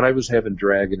 and when I was having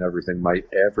drag and everything, my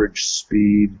average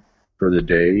speed for the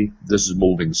day, this is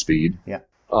moving speed, Yeah.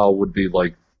 would be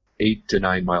like 8 to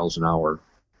 9 miles an hour.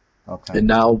 Okay. And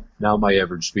now my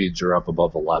average speeds are up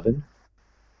above 11.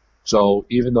 So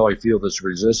even though I feel this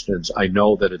resistance, I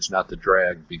know that it's not the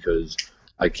drag because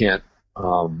I can't.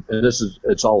 And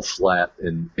it's all flat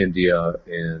in India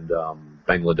and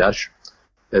Bangladesh.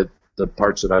 The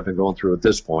parts that I've been going through at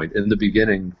this point. In the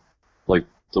beginning, like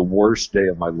the worst day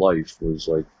of my life was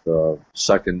like the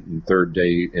second and third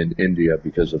day in India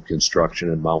because of construction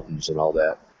and mountains and all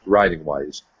that, riding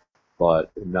wise.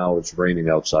 But now it's raining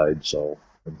outside, so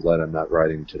I'm glad I'm not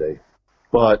riding today.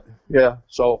 But yeah,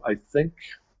 so I think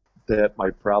that my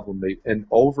problem and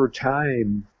over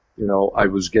time, I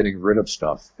was getting rid of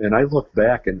stuff. And I look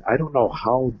back and I don't know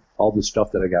how all the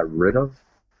stuff that I got rid of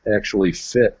actually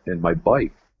fit in my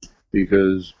bike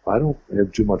because I don't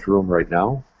have too much room right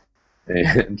now.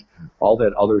 And all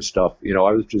that other stuff,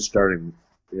 I was just starting,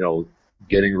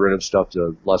 getting rid of stuff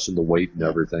to lessen the weight and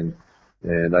everything.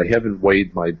 And I haven't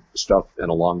weighed my stuff in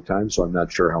a long time, so I'm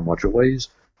not sure how much it weighs.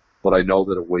 But I know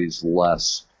that it weighs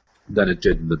less than it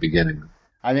did in the beginning.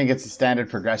 I think it's a standard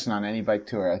progression on any bike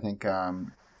tour. I think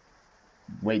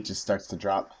weight just starts to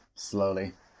drop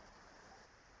slowly.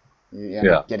 You end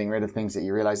up getting rid of things that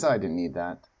you realize, I didn't need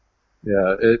that.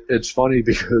 Yeah, it's funny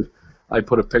because I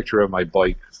put a picture of my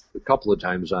bike a couple of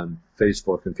times on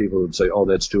Facebook, and people would say, oh,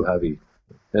 that's too heavy.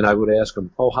 And I would ask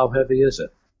them, oh, how heavy is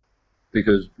it?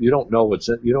 Because you don't know what's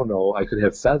in. You don't know. I could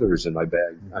have feathers in my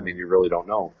bag. I mean, you really don't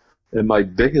know. And my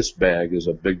biggest bag is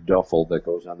a big duffel that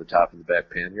goes on the top of the back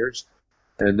panniers.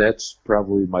 And that's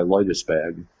probably my lightest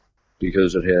bag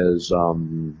because it has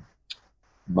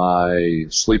my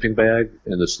sleeping bag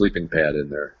and the sleeping pad in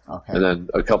there. Okay. And then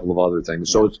a couple of other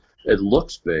things. So it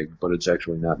looks big, but it's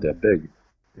actually not that big.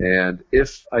 And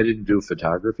if I didn't do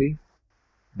photography,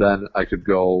 then I could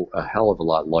go a hell of a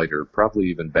lot lighter, probably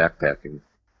even bike packing,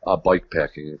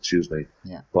 excuse me.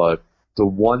 Yeah. But the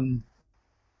one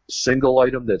single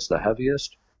item that's the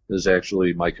heaviest is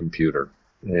actually my computer.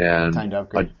 And time to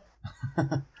upgrade.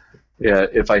 Yeah,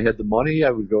 if I had the money, I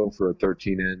would go for a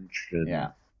 13-inch.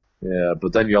 Yeah,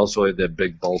 but then you also have that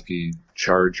big, bulky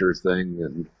charger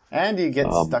thing. And you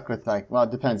get stuck with,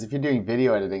 it depends. If you're doing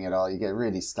video editing at all, you get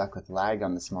really stuck with lag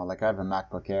on the small. Like, I have a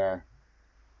MacBook Air,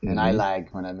 and I lag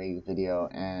when I make video.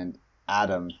 And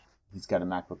Adam, he's got a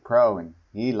MacBook Pro, and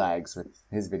he lags with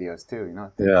his videos too.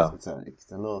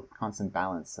 It's a little constant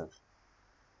balance of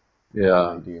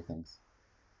how you do your things.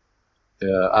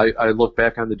 Yeah, I look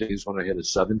back on the days when I had a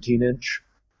 17-inch,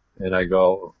 and I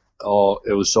go, oh,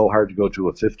 it was so hard to go to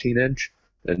a 15-inch,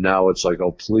 and now it's like,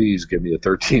 oh, please give me a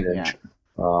 13-inch.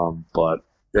 Yeah. But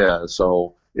yeah,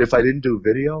 so if I didn't do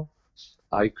video,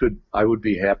 I would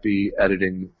be happy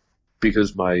editing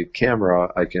because my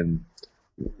camera,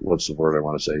 what's the word I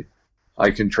want to say?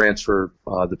 I can transfer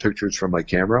the pictures from my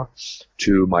camera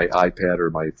to my iPad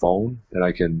or my phone, and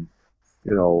I can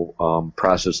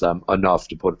process them enough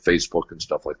to put Facebook and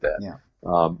stuff like that. Yeah.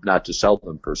 Not to sell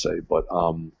them per se, but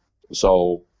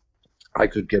so I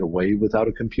could get away without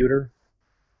a computer.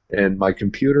 And my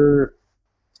computer,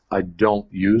 I don't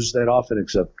use that often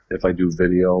except if I do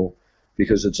video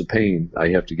because it's a pain. I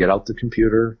have to get out the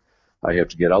computer. I have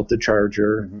to get out the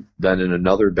charger. Mm-hmm. Then in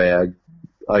another bag,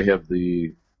 I have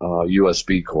the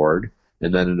USB cord.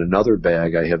 And then in another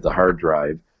bag, I have the hard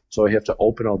drive. So I have to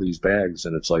open all these bags,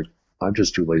 and it's like, I'm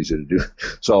just too lazy to do.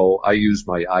 So I use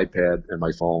my iPad and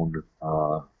my phone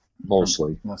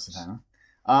mostly. Most of the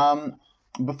time.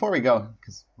 Before we go,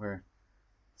 because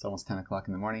it's almost 10 o'clock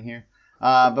in the morning here.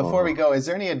 Before we go, is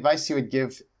there any advice you would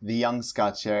give the young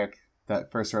Scott Sherrick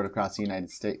that first rode across the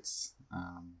United States?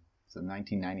 So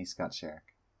 1990 Scott Sherrick.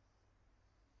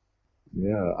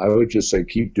 Yeah, I would just say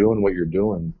keep doing what you're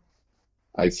doing.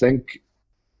 I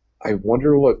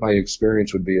wonder what my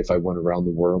experience would be if I went around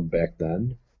the world back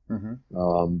then.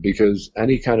 Mm-hmm. Because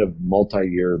any kind of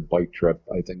multi-year bike trip,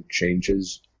 I think,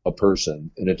 changes a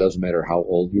person, and it doesn't matter how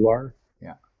old you are.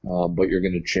 Yeah. But you're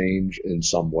going to change in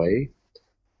some way,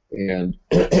 and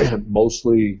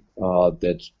mostly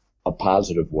that's a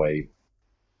positive way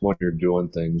when you're doing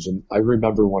things. And I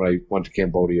remember when I went to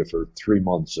Cambodia for 3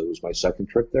 months. It was my second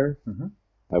trip there. Mm-hmm.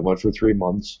 I went for 3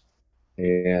 months,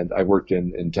 and I worked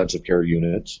in intensive care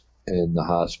units in the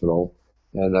hospital.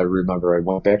 And I remember I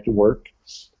went back to work.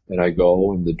 And I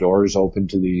go, and the door is open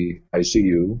to the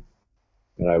ICU,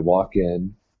 and I walk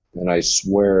in, and I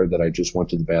swear that I just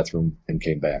went to the bathroom and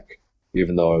came back,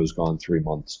 even though I was gone 3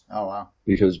 months. Oh, wow.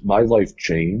 Because my life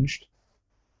changed,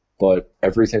 but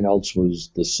everything else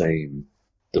was the same.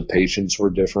 The patients were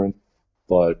different,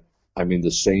 but I mean,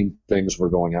 the same things were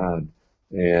going on.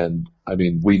 And I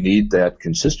mean, we need that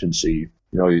consistency.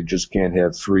 You know, you just can't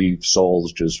have three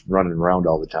souls just running around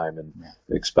all the time and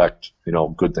expect, you know,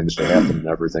 good things to happen and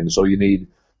everything. So you need,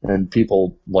 and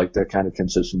people like that kind of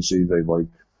consistency. They like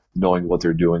knowing what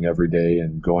they're doing every day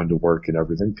and going to work and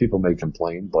everything. People may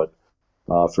complain, but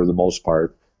for the most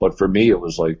part, but for me, it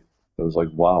was like,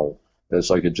 wow, it's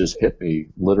like it just hit me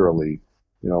literally.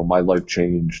 You know, my life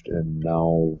changed and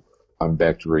now I'm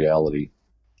back to reality.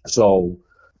 So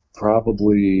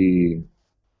probably,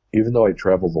 even though I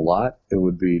traveled a lot, it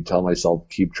would be tell myself,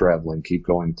 keep traveling, keep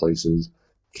going places,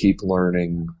 keep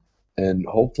learning. And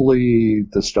hopefully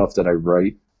the stuff that I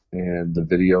write and the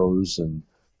videos and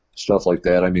stuff like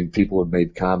that, I mean, people have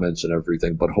made comments and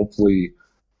everything, but hopefully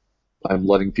I'm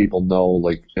letting people know,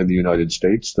 like in the United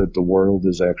States, that the world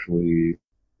is actually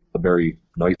a very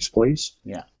nice place.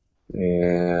 Yeah.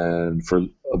 And for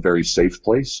a very safe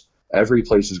place. Every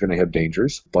place is going to have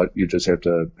dangers, but you just have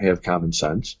to have common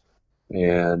sense.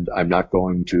 And I'm not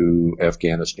going to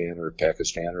Afghanistan or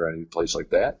Pakistan or any place like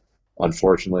that.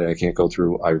 Unfortunately, I can't go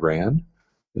through Iran,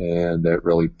 and that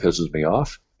really pisses me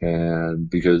off. And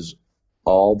because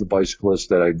all the bicyclists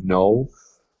that I know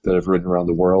that have ridden around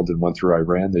the world and went through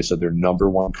Iran, they said their number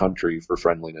one country for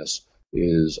friendliness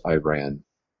is Iran.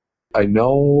 I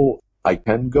know I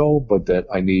can go, but that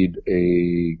I need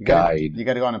a guide. You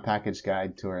got to go on a package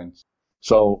guide tour. And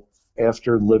so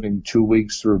after living 2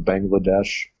 weeks through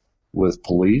Bangladesh with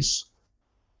police,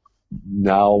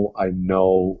 now I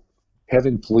know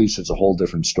having police is a whole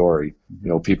different story. You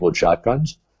know, people with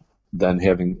shotguns than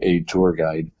having a tour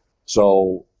guide.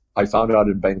 So I found out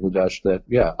in Bangladesh that,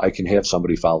 yeah, I can have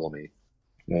somebody follow me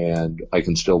and I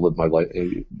can still live my life,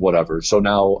 whatever. So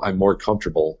now I'm more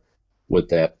comfortable with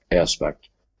that aspect.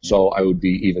 So I would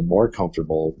be even more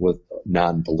comfortable with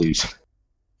non-police.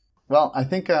 Well, I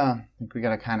think we got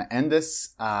to kind of end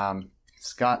this.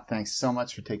 Scott, thanks so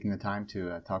much for taking the time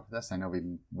to talk with us. I know we've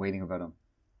been waiting about a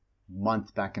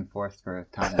month back and forth for a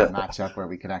time to match up where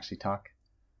we could actually talk.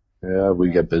 Yeah,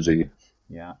 we get busy.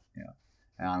 Yeah.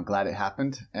 And I'm glad it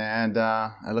happened. And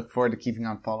I look forward to keeping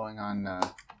on following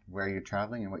on where you're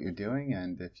traveling and what you're doing.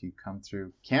 And if you come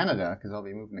through Canada, because I'll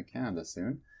be moving to Canada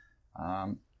soon,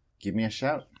 give me a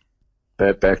shout.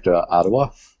 Back to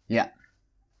Ottawa? Yeah.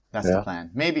 That's the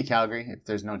plan. Maybe Calgary, if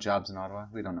there's no jobs in Ottawa.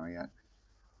 We don't know yet.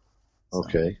 So,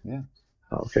 okay. Yeah.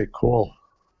 Okay, cool.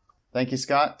 Thank you,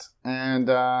 Scott. And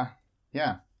I'll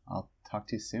talk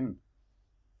to you soon.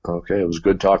 Okay, it was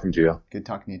good talking to you. Good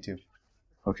talking to you too.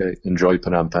 Okay, enjoy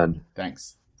Phnom Penh.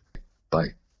 Thanks.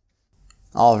 Bye.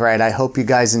 All right, I hope you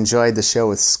guys enjoyed the show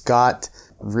with Scott.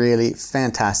 Really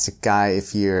fantastic guy.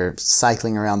 If you're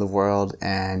cycling around the world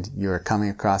and you're coming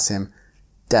across him,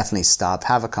 definitely stop,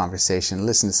 have a conversation,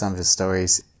 listen to some of his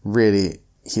stories. Really,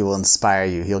 he will inspire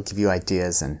you. He'll give you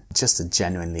ideas, and just a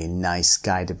genuinely nice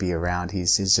guy to be around.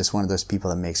 He's just one of those people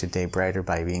that makes your day brighter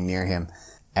by being near him.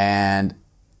 And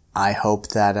I hope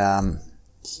that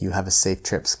you have a safe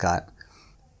trip, Scott.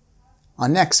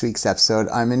 On next week's episode,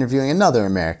 I'm interviewing another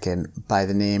American by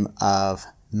the name of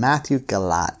Matthew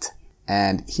Galat.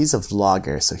 And he's a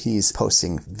vlogger, so he's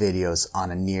posting videos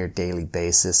on a near daily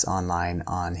basis online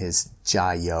on his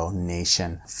Jayo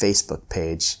Nation Facebook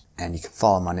page. And you can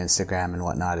follow him on Instagram and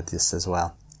whatnot at this as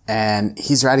well. And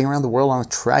he's riding around the world on a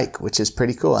trike, which is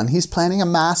pretty cool. And he's planning a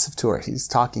massive tour. He's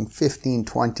talking 15,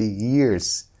 20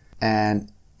 years.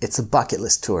 And it's a bucket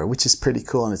list tour, which is pretty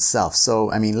cool in itself.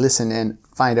 So, I mean, listen in,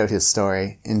 find out his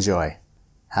story, enjoy.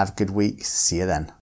 Have a good week. See you then.